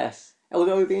kind of yes.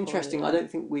 Although it would be interesting, spoiler.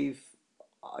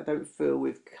 I don't feel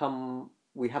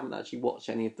we haven't actually watched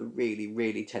any of the really,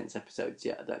 really tense episodes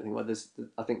yet. I don't think. Well,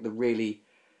 I think the really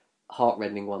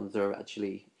heartrending ones are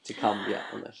actually to come yet,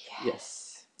 aren't they? Yes.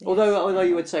 Yes, yes, Although they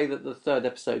you are. would say that the third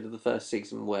episode of the first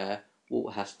season where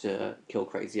Walt has to kill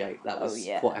Crazy Eight, that Oh was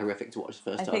yeah, quite horrific to watch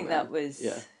the first I time think that round. Yeah, was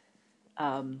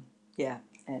yeah.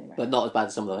 Anyway, but not as bad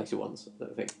as some of the later ones, I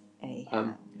don't think. anyhow,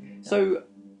 Um, so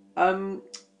um,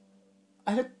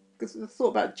 I had a thought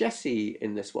about Jesse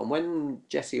in this one. When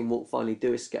Jesse and Walt finally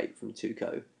do escape from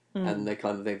Tuco, and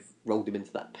they've rolled him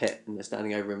into that pit and they're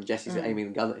standing over him, Jesse's aiming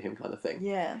the gun at him, kind of thing.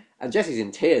 yeah, And Jesse's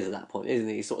in tears at that point, isn't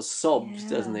he? He sort of sobs,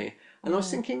 doesn't yeah, he? And I was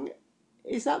yeah. thinking,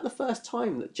 is that the first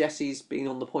time that Jesse's been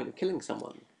on the point of killing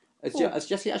someone? Oh, Has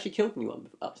Jesse actually killed anyone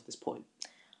up to this point?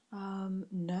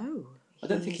 no. I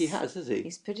don't think he has he?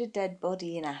 He's put a dead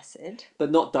body in acid.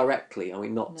 But not directly. I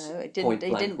mean, not No, it didn't. point He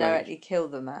blank didn't range. directly kill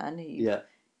the man. He Yeah.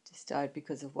 just died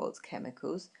because of Walt's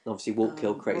chemicals. Obviously, Walt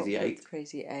killed Walt Crazy killed Eight. the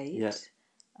Crazy Yeah. Eight.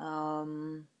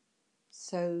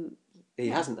 So He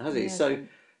yeah, hasn't, has he he? So, hasn't.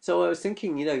 so I was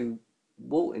thinking,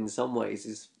 Walt in some ways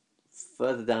is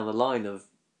further down the line of,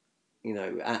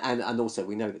 and also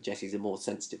we know that Jesse's a more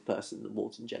sensitive person than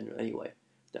Walt in general, anyway,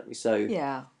 don't we? So,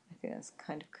 Yeah, I think that's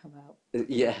kind of come out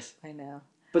yes. by now.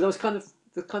 But I was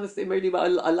the kind of thing really. But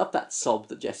I love that sob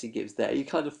that Jesse gives there. You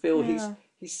kind of feel Yeah,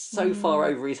 he's so far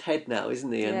over his head now,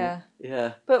 isn't he? And yeah.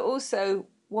 yeah, But also,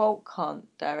 Walt can't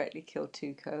directly kill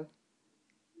Tuco.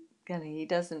 Can he? He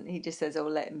doesn't. He just says, "Oh,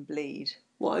 let him bleed."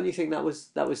 well, and you think that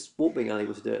was Walt being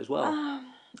unable to do it as well?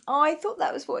 I thought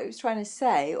that was what he was trying to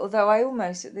say. Although I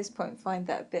almost at this point find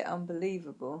that a bit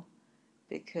unbelievable,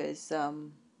 because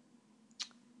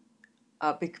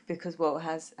because Walt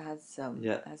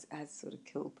Yeah, has sort of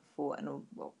killed before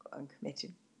and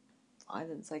committed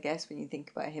violence. I guess when you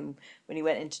think about him when he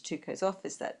went into Tuco's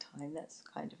office that time, that's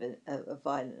kind of a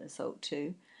violent assault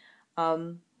too.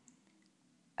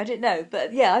 I don't know,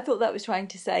 but yeah, I thought that was trying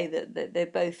to say that they're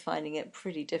both finding it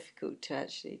pretty difficult to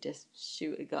actually just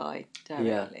shoot a guy yeah.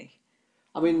 directly.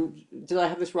 I mean, did I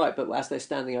have this right? But as they're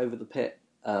standing over the pit,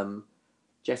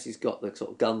 Jesse's got the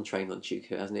sort of gun trained on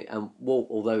Tuco, hasn't he? And Walt,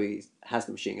 although he has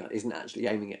the machine gun, isn't actually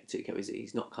aiming at Tuco, is he?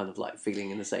 He's not kind of like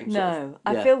feeling in the same sort of. No,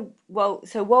 I Yeah, feel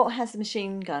so Walt has the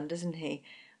machine gun, doesn't he?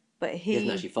 But he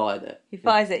hasn't actually fired it. he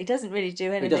fires it. He doesn't really do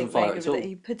He doesn't anything fire very it good at with it. all.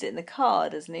 He puts it in the car,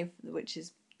 doesn't he? Which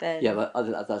is then Yeah, but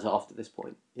that's after this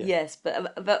point. Yeah. yes,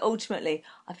 but ultimately,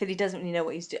 I feel he doesn't really know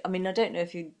what he's doing. I mean, I don't know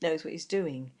if he knows what he's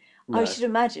doing. I No. should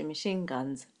imagine machine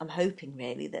guns. I'm hoping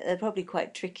really that they're probably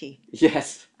quite tricky.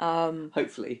 Yes.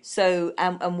 Hopefully. So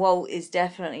and Walt is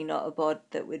definitely not a bod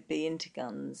that would be into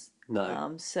guns.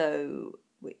 No. So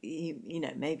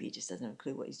maybe he just doesn't have a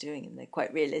clue what he's doing, and they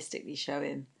quite realistically show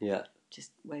him Yeah.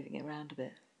 just waving it around a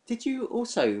bit. Did you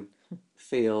also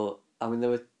feel? I mean, there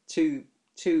were two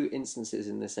two instances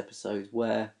in this episode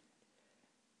where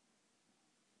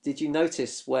did you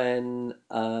notice when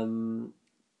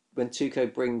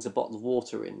Tuco brings a bottle of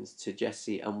water in to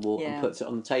Jesse and Walt and Yeah. puts it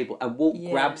on the table, and Walt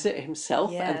Yeah. grabs it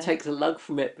himself Yeah. and takes a lug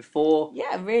from it before,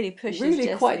 Yeah, really pushes really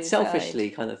Jesse quite aside. selfishly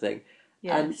kind of thing.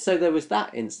 And Yes. so there was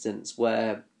that instance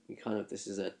where you kind of, this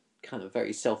is a kind of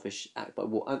very selfish act by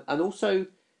Walt, and also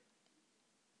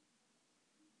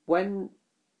when,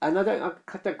 and I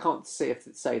can't say if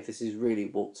this is really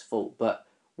Walt's fault, but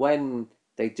when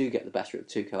they do get the better of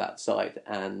Tuco outside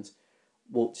and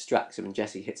Walt distracts him and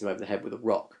Jesse hits him over the head with a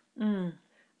rock. Mm.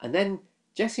 And then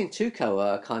Jesse and Tuco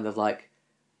are kind of like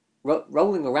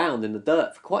rolling around in the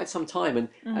dirt for quite some time,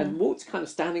 and Walt's kind of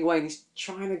standing away and he's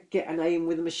trying to get an aim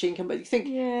with a machine gun, but you think,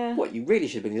 what you really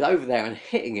should have been is over there and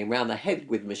hitting him round the head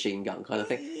with a machine gun kind of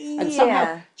thing. And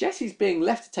somehow Jesse's being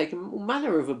left to take all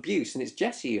manner of abuse, and it's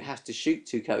Jesse who has to shoot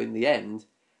Tuco in the end.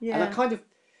 Yeah. And I kind of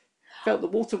felt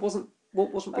that Walt wasn't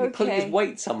really pulling his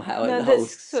weight somehow in the whole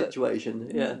situation.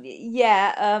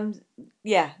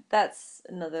 Yeah, that's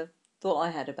another thought I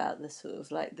had about the sort of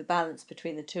like the balance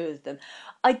between the two of them.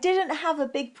 I didn't have a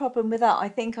big problem with that. I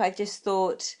think I just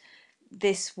thought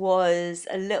this was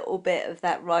a little bit of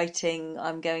that writing.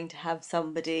 I'm going to have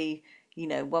somebody,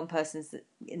 one person's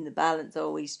in the balance,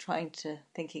 always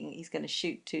thinking he's going to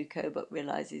shoot Tuco, but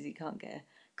realizes he can't get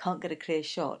a clear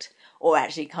shot, or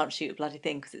actually can't shoot a bloody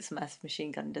thing because it's a massive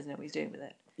machine gun and doesn't know what he's doing with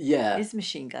it. Yeah, it is a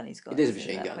machine gun he's got. It is a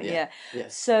machine gun. Yeah.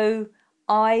 So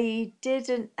I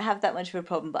didn't have that much of a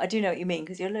problem, but I do know what you mean,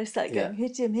 because you're just like going,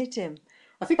 hit him.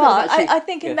 I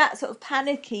think in that sort of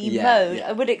panicky mode,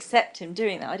 I would accept him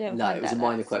doing that. I don't find it was that a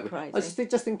minor surprising. quirk. I was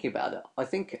just thinking about it. I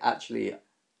think actually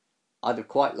I'd have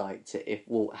quite liked it if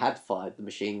Walt had fired the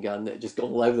machine gun that had just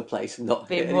gone all over the place and not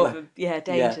been more of a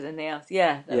danger than anything else.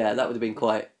 Yeah, that would have been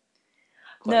quite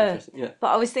interesting. Yeah.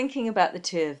 But I was thinking about the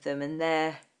two of them and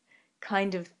their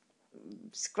kind of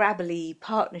scrabbly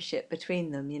partnership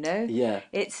between them. Yeah.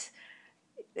 It's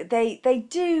they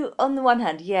do, on the one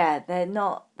hand, they're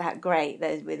not that great.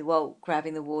 There's with Walt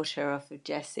grabbing the water off of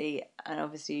Jesse and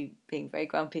obviously being very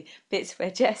grumpy. Bits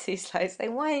where Jesse's like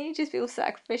saying, "Why don't you just be all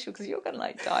sacrificial? Because you're going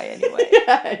to die anyway."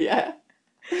 Yeah.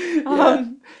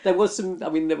 There was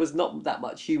there was not that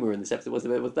much humour in this episode, was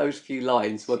there? There was those few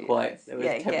lines were quite.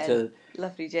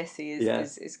 Lovely Jesse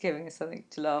is giving us something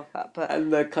to laugh at,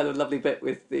 and the kind of lovely bit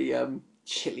with the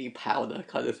chili powder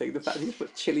kind of thing. The fact he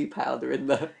put chili powder in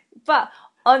there. But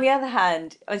on the other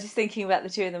hand, I was just thinking about the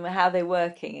two of them and how they're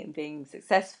working and being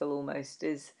successful almost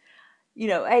is,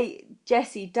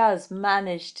 Jesse does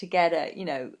manage to get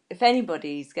if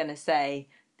anybody's going to say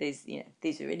these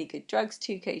are really good drugs,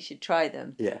 Tuco, you should try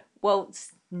them. Yeah.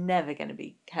 Walt's never going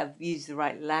to use the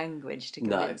right language to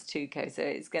convince Tuco, so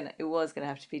it was going to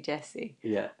have to be Jesse.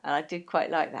 Yeah. And I did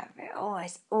quite like that. Oh,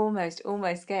 it's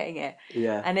almost getting it.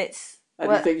 Yeah. And it's.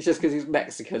 And you think it's just because he's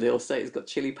Mexican, he'll say he's got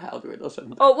chili powder in or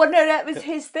something. Oh, well, no, that was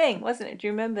his thing, wasn't it? Do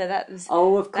you remember? That was...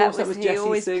 Oh, of course, that was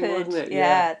Jesse's thing, wasn't it?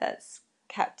 Yeah, that's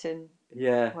Captain...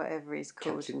 Yeah. Whatever he's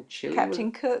called. Captain Chili?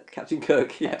 Captain Cook. Captain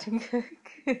Cook, yeah. Captain Cook.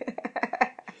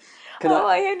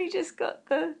 I only just got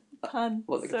the pun.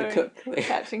 What, sorry. the cook?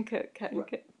 Captain Cook. Captain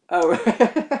Cook. Oh, right.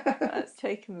 That's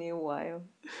taken me a while.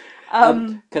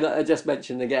 Can I just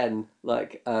mention again,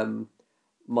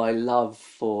 my love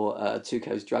for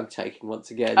Tuco's drug taking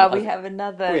once again. We have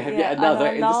another. We have yet another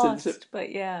instance. Last,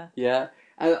 but yeah. Yeah,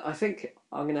 and I think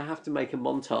I'm going to have to make a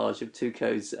montage of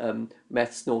Tuco's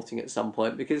meth snorting at some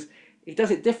point, because he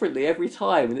does it differently every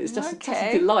time, and it's just such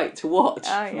a delight to watch.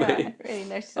 Oh yeah, I really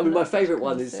noticed. My favourite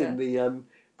one is in the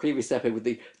previous episode with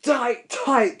the tight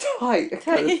kind of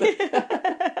thing.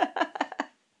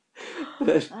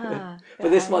 But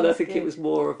this one, I think it was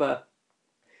more of a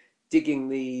digging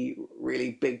the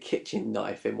really big kitchen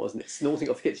knife in, wasn't it? Snorting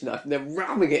off the kitchen knife and then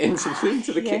ramming it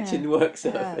into the kitchen work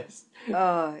surface.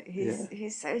 Oh,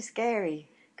 he's so scary,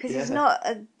 because he's not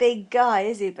a big guy,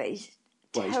 is he? But he's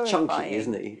terrifying. He's chunky,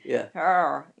 isn't he? Yeah.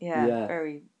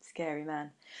 Very scary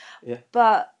man. Yeah.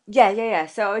 But yeah.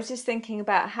 So I was just thinking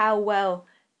about how well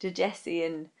do Jesse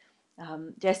and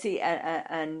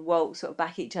Walt sort of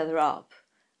back each other up.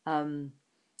 And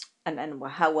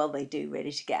how well they do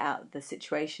really to get out of the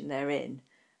situation they're in,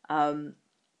 and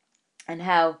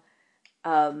how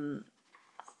so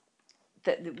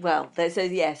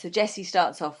Jesse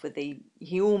starts off with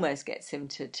he almost gets him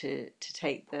to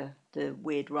take the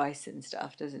weird rice and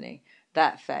stuff, doesn't he?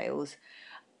 That fails.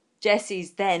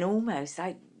 Jesse's then almost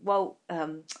like,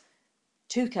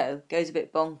 Tuco goes a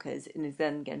bit bonkers and is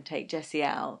then going to take Jesse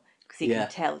out, because he can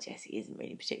tell Jesse isn't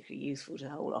really particularly useful to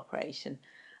the whole operation.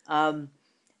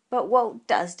 But Walt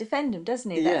does defend him,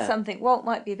 doesn't he? That's something. Walt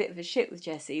might be a bit of a shit with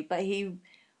Jesse, but he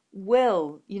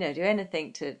will, do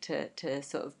anything to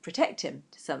sort of protect him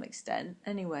to some extent.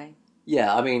 Anyway.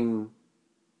 Yeah, I mean,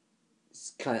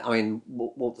 it's kind of, I mean,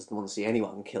 Walt doesn't want to see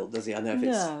anyone killed, does he? I know if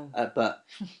it's, No.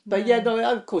 but yeah,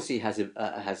 no, of course he has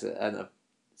at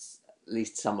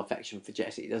least some affection for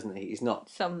Jesse, doesn't he? He's not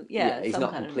he's some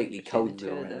not kind of completely link between cold the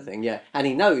two or of them. anything. Yeah, and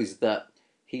he knows that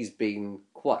he's been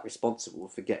quite responsible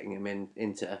for getting him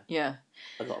into a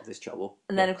lot of this trouble.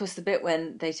 And then, of course, the bit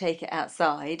when they take it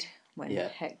outside, when Yeah.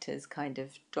 Hector's kind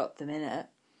of dropped them in it,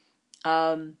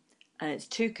 and it's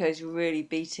Tuco's really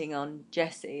beating on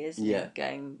Jesse, isn't he?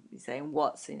 Saying,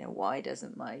 why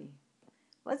doesn't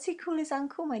what's he call his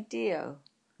uncle? My Dio.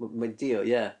 My Dio,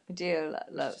 yeah. My Dio, God.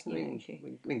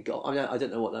 I mean, I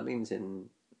don't know what that means in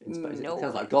Spanish. No, It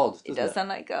sounds like God, doesn't it? It does sound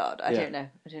like God. I don't know.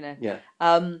 Yeah.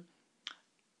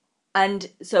 And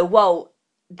so Walt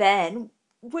then,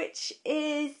 which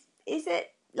is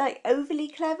it like overly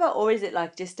clever, or is it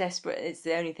like just desperate? It's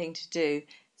the only thing to do.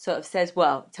 Sort of says,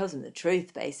 tells him the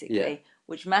truth basically,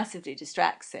 which massively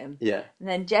distracts him. Yeah. And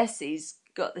then Jesse's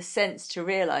got the sense to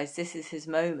realise this is his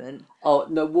moment. Oh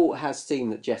no, Walt has seen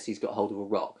that Jesse's got hold of a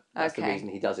rock. That's the reason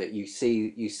he does it. You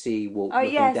see Walt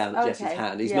looking down at Jesse's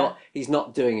hand. He's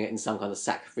not doing it in some kind of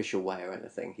sacrificial way or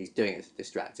anything. He's doing it to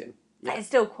distract him. Yeah. It's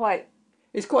still quite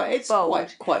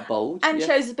bold. quite bold, and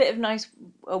shows a bit of nice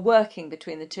working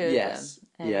between the two of them.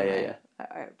 Anyway,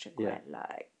 Which I quite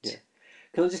liked. Yeah.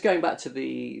 Can I just going back to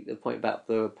the point about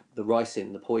the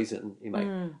ricin, the poison you make?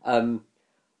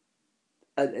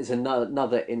 It's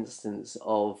another instance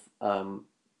of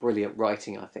brilliant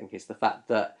writing. I think is the fact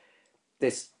that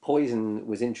this poison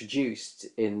was introduced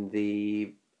in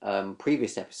the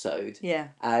previous episode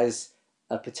as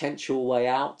a potential way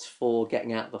out for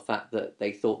getting out the fact that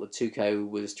they thought that Tuco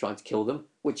was trying to kill them,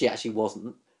 which he actually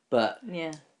wasn't. But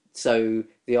so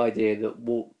the idea that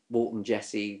Walt and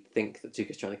Jesse think that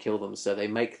Tuco's trying to kill them, so they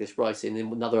make this ricin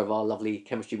in another of our lovely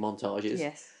chemistry montages.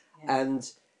 Yes.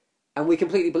 And we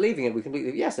completely believing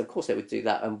it. Yes, of course they would do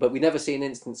that. But we never see an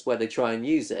instance where they try and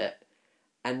use it.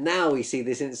 And now we see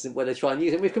this instance where they try and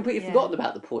use it. We've completely forgotten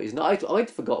about the poison. I'd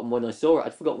forgotten when I saw it.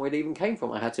 I'd forgotten where it even came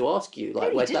from. I had to ask you,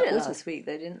 where's that poison? Last week,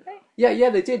 though, didn't they? Yeah,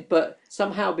 they did. But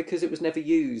somehow, because it was never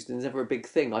used and never a big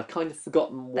thing, I've kind of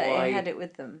forgotten why. They had it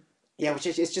with them. Yeah, which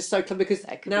is it's just so clever because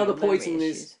now the poison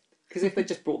is. Because if they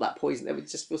just brought that poison, it would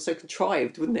just feel so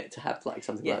contrived, wouldn't it, to have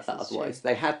something like that? Otherwise,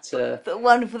 they had to. The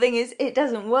wonderful thing is, it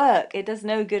doesn't work. It does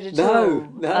no good at all.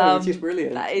 No, it's just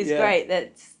brilliant. That is great.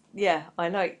 I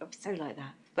so like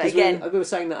that. But again, we were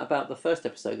saying that about the first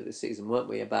episode of this season, weren't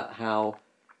we? About how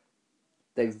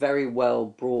they very well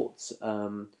brought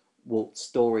Walt's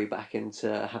story back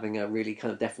into having a really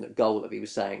kind of definite goal that he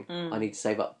was saying, I need to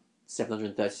save up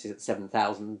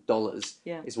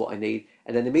 $737,000 is what I need,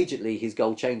 and then immediately his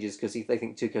goal changes because they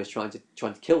think Tuco's trying to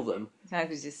kill them. Now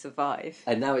he's just survive,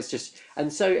 and now it's just,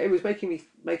 and so it was making me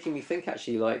think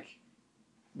actually, like,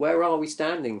 where are we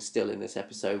standing still in this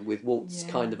episode with Walt's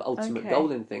kind of ultimate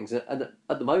goal in things, and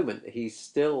at the moment he's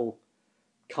still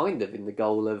kind of in the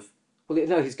goal of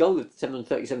his goal of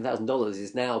 $737,000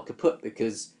 is now kaput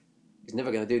because he's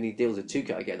never going to do any deals with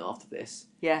Tuco again after this.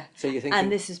 Yeah. So you're thinking...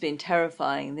 And this has been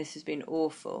terrifying. This has been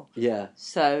awful. Yeah.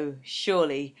 So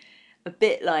surely, a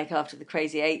bit like after the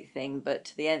Crazy Eight thing, but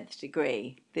to the nth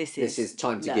degree, this is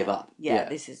time to give up. Yeah,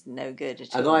 this is no good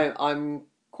at all. And I'm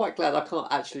quite glad I can't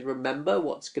actually remember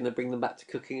what's going to bring them back to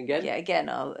cooking again. Yeah, again,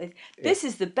 this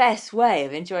is the best way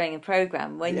of enjoying a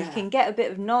programme, when you can get a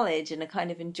bit of knowledge and a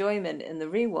kind of enjoyment in the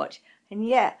rewatch,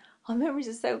 and our memories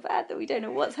are so bad that we don't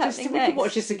know what's happening next. We can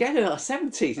watch this again in our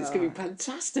 70s. It's going to be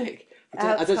fantastic.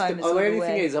 The only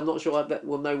thing is, I'm not sure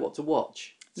we'll know what to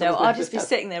watch. I'll just be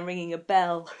sitting there ringing a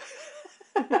bell.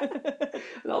 And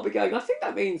I'll be going, I think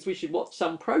that means we should watch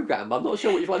some programme. I'm not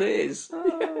sure which one it is.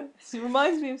 It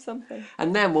reminds me of something.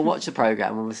 And then we'll watch the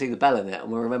programme and we'll see the bell in it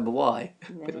and we'll remember why.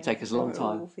 It'll take us a long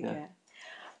time. We'll forget.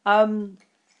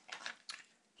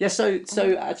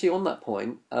 So actually on that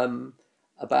point,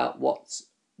 about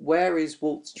where is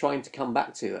Walt trying to come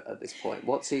back to at this point?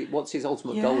 What's his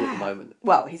ultimate goal at the moment?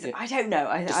 Well, I don't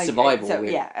know. Just survival.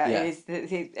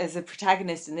 As a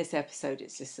protagonist in this episode,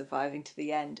 it's just surviving to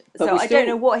the end. So I don't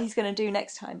know what he's going to do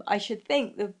next time. I should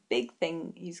think the big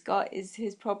thing he's got is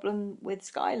his problem with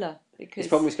Skylar. His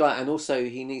problem with Skylar, and also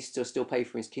he needs to still pay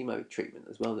for his chemo treatment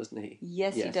as well, doesn't he?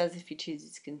 Yes, he does if he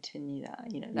chooses to continue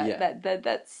that.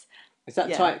 That's... Is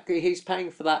that tight? He's paying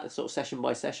for that sort of session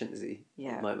by session, is he?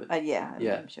 Yeah. At the moment?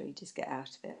 I'm sure you just get out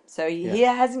of it. So he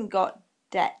hasn't got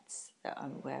debts that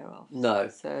I'm aware of. No.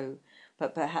 So,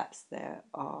 but perhaps there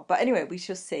are. But anyway, we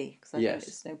shall see, because I think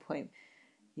there's no point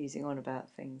using on about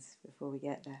things before we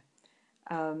get there.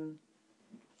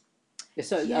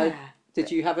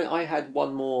 Did you have it? I had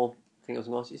one more thing I was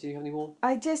going to ask you. Did you have any more?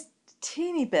 I just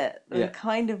teeny bit, a Yeah.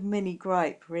 kind of mini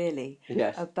gripe, really,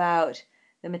 Yes. about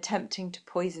them attempting to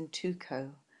poison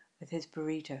Tuco with his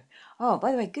burrito. Oh,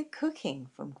 by the way, good cooking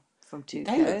from Tuco.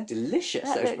 They look delicious,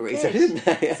 That those looked burritos, good. didn't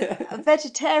It's they? a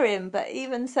vegetarian, but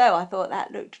even so, I thought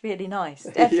that looked really nice.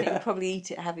 Definitely Yeah. would probably eat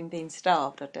it having been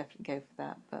starved. I'd definitely go for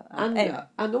that. But And anyway,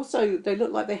 and also they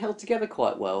look like they held together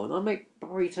quite well. And I make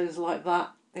burritos like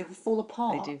that, they will fall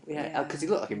apart. do, Yeah, because he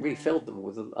yeah, looked like he really filled them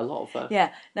with a lot of.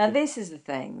 yeah. Now this is the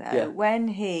thing, though. Yeah. When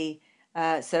he,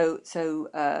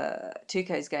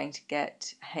 Tuco's going to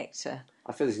get Hector.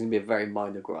 I feel this is going to be a very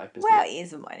minor gripe. Well, it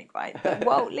is a minor gripe, but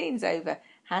Walt leans over,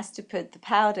 has to put the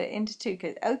powder into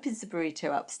Tuco, opens the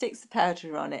burrito up, sticks the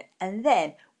powder on it, and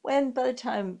then, by the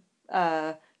time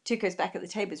Tuco's back at the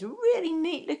table, it's a really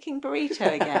neat-looking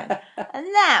burrito again. And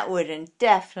that wouldn't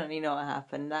definitely not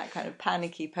happen, that kind of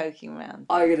panicky poking around.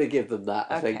 I'm going to give them that,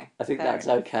 I think. Okay, I think fair that's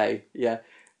enough. okay, yeah.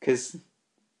 Because,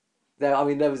 there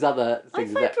was other I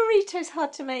things find that... burritos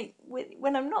hard to make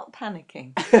when I'm not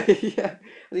panicking. Yeah. And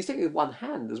he's doing it with one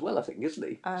hand as well, I think, isn't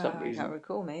he? For some I reason. can't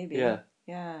recall, maybe. Yeah.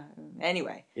 Yeah.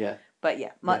 Anyway. Yeah. But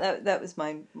yeah, that was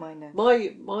my note.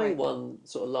 My Right. one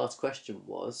sort of last question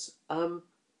was,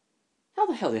 how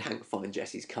the hell did Hank find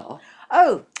Jesse's car?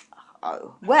 Oh,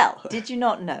 well, did you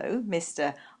not know,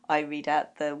 Mr. I read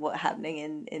out what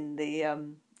happening in the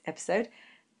episode?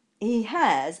 He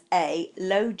has a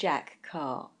low jack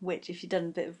car, which if you'd done a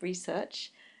bit of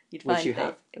research, you'd Which find you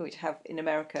have. which have in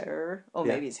America, or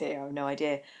Yeah. maybe it's here, I have no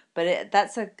idea. But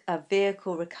that's a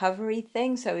vehicle recovery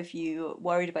thing. So if you're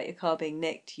worried about your car being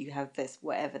nicked, you have this,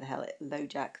 whatever the hell low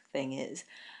jack thing is.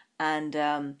 And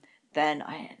then,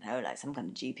 I don't know, like some kind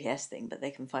of GPS thing, but they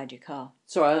can find your car.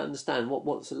 Sorry, I don't understand.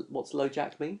 What's low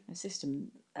jack mean? It's just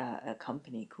a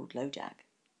company called LoJack,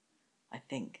 I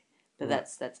think. But Right.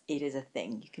 that's it is a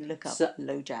thing. You can look up So-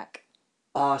 LoJack.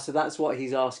 So that's what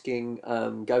he's asking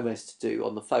Gomez to do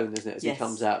on the phone, isn't it? As Yes. he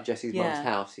comes out of Jesse's mum's Yeah.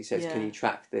 house, he says, Yeah. "Can you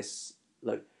track this?"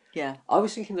 Yeah. I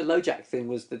was thinking the low jack thing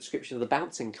was the description of the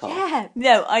bouncing car. Yeah.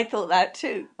 No, I thought that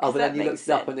too. Oh, 'cause but that then you makes looked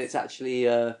it up sense. and it's actually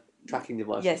a tracking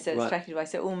device. Yes, so it's Right. tracking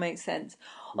device. So it all makes sense.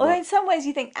 Although Right. in some ways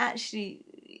you think actually,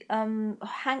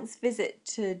 Hank's visit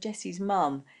to Jesse's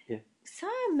mum, Yeah.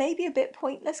 maybe a bit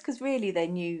pointless because really they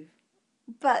knew.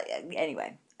 But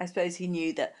anyway, I suppose he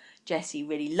knew that Jesse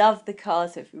really loved the car.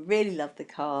 So if he really loved the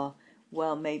car,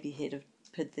 well, maybe he'd have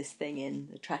put this thing in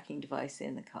the tracking device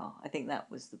in the car. I think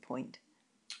that was the point.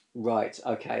 Right,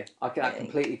 okay. That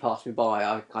completely passed me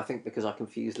by. I think because I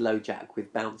confused low jack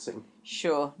with bouncing.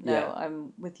 Sure. No, Yeah.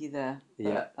 I'm with you there.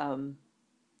 Yeah. But,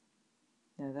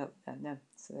 no.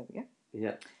 So there we go.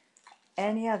 Yeah.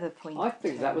 Any other point? I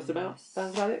think that was about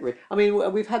it, really. I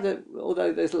mean, we've had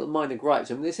although there's little minor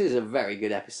gripes. I mean, this is a very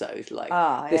good episode. Like,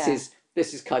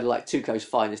 this is kind of like Tuco's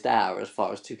finest hour as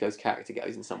far as Tuco's character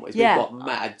goes. In some ways, Yeah. we've got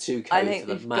mad Tuco I think to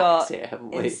the we've max got here,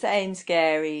 haven't we? insane,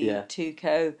 scary Yeah.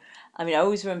 Tuco. I mean, I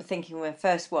always remember thinking when I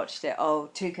first watched it,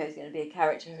 Tuco's going to be a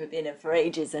character who'd been in it for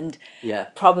ages and Yeah.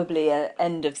 probably a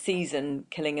end of season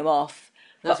killing him off.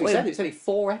 That's But what he said. It's only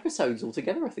 4 episodes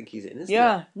altogether. I think he's in, isn't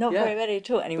Yeah, it? not Yeah. very ready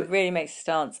at all. And he really makes a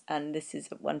stance, and this is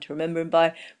one to remember him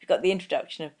by. We've got the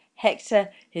introduction of Hector,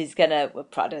 who's going to... Well,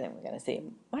 I don't think we're going to see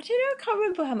him. I don't know, I can't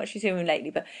remember how much we've seen him lately,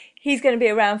 but he's going to be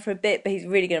around for a bit, but he's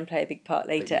really going to play a big part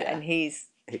later, Yeah. and he's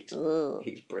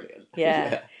brilliant.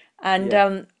 Yeah. And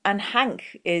Yeah. And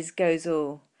Hank goes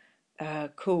all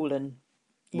cool and,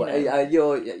 you know,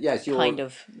 Your kind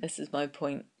of, this is my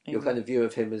point. your kind of view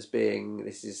of him as being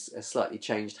this is a slightly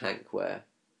changed Hank, where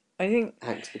I think...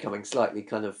 Hank's becoming slightly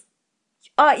kind of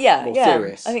yeah, more yeah.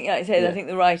 serious. I think, like I said, Yeah. I think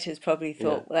the writers probably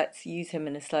thought, Yeah. let's use him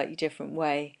in a slightly different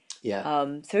way. yeah.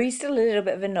 So he's still a little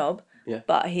bit of a knob, Yeah.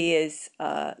 but he is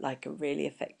like a really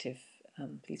effective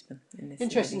policeman in this.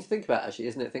 Interesting to think about, actually,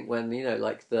 isn't it? I think when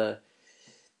like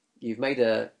you've made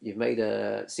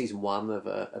a season 1 of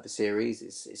a series,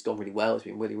 it's gone really well. It's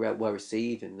been really well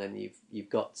received, and then you've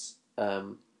got a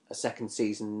second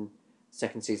season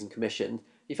commissioned.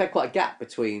 You've had quite a gap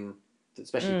between,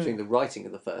 especially between the writing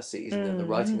of the first season and the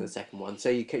writing of the second one. So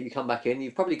you come back in.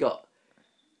 You've probably got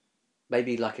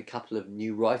maybe like a couple of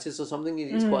new writers or something.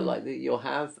 It's quite likely that you'll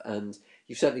have, and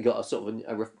you've certainly got a sort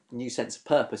of a new sense of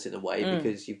purpose in a way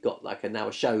because you've got like now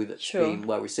a show that's been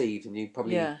well received, and you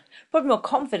probably probably more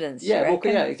confidence.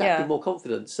 Exactly, more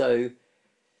confidence. So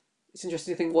it's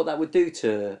interesting to think what that would do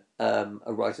to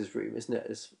a writer's room, isn't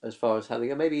it? As far as how they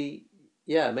go, maybe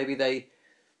they.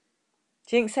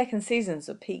 Do you think second seasons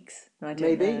are peaks? I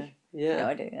don't know. Yeah. No, I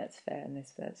don't think that's fair in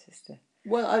this first sister.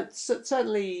 Well,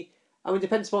 certainly. I mean, it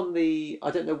depends on the. I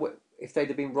don't know if they'd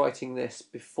have been writing this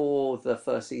before the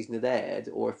first season had aired,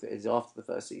 or if it is after the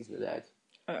first season had aired.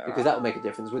 Because that would make a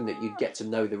difference, wouldn't it? You'd get to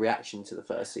know the reaction to the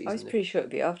first season. I was pretty sure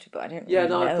it'd be after, but I don't Yeah, really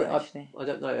no, know, actually. I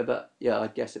don't know, but yeah, I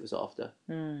guess it was after.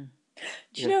 Do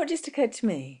you know what just occurred to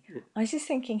me? I was just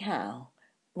thinking how,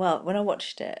 well, when I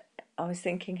watched it, I was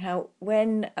thinking how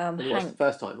when When you watched it Hank, the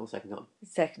first time or second time?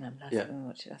 second time last Yeah. when I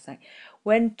watched it last night,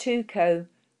 when Tuco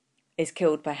is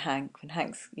killed by Hank, when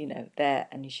Hank's, there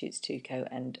and he shoots Tuco,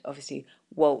 and obviously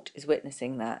Walt is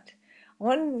witnessing that.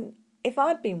 If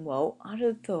I'd been Walt, I'd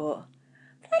have thought,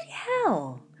 bloody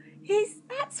hell,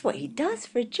 that's what he does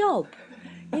for a job.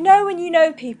 You know, when you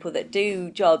know people that do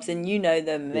jobs and you know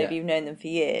them, maybe you've known them for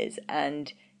years,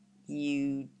 and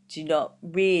you do not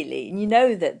really, and you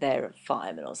know that they're a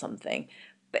fireman or something,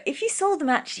 but if you saw them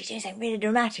actually doing something really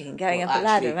dramatic and going up a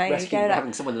ladder,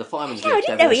 having someone in the fireman's I lift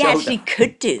didn't over know their he shoulder. actually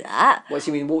could do that. What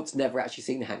do you mean? Walt's never actually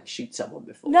seen Hank shoot someone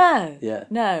before? No. Yeah.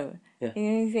 No. Yeah.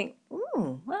 You think,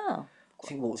 ooh, wow. I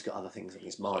think Walt's got other things on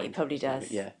his mind. He probably does.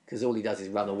 Yeah, because all he does is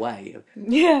run away.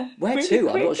 Yeah. Where Really to?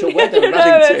 I'm not sure quickly. where they're I don't know,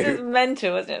 running it's to. just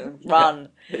mental, wasn't it? Run.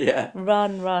 Yeah.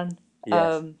 Run.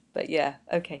 Yes. But yeah,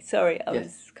 okay, sorry, I Yes.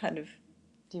 was kind of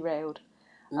derailed.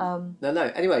 No.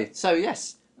 Anyway, so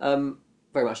yes,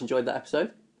 very much enjoyed that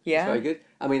episode. Yeah. It's very good.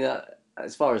 I mean,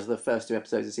 as far as the first 2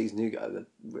 episodes of season 2 go,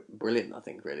 they're brilliant, I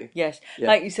think, really. Yes. Yeah.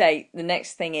 Like you say, the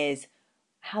next thing is,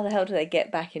 how the hell do they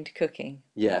get back into cooking?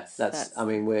 Yeah, that's I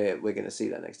mean, we're going to see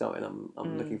that next time, and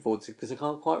I'm looking forward to it because I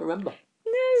can't quite remember.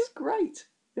 No. It's great.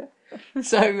 Yeah.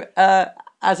 So,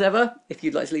 as ever, if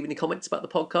you'd like to leave any comments about the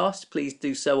podcast, please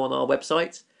do so on our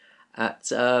website at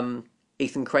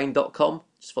ethancrane.com.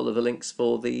 Just follow the links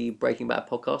for the Breaking Bad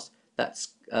podcast. That's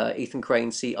Ethan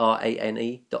Crane,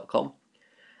 CRANE.com.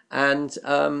 And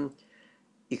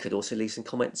you could also leave some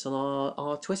comments on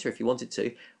our Twitter if you wanted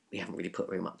to. We haven't really put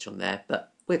very much on there,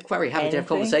 but we're very happy to have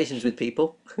conversations with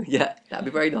people. Yeah, that'd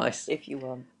be very nice. If you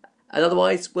want. And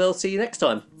otherwise, we'll see you next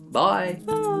time. Bye.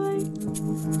 Bye.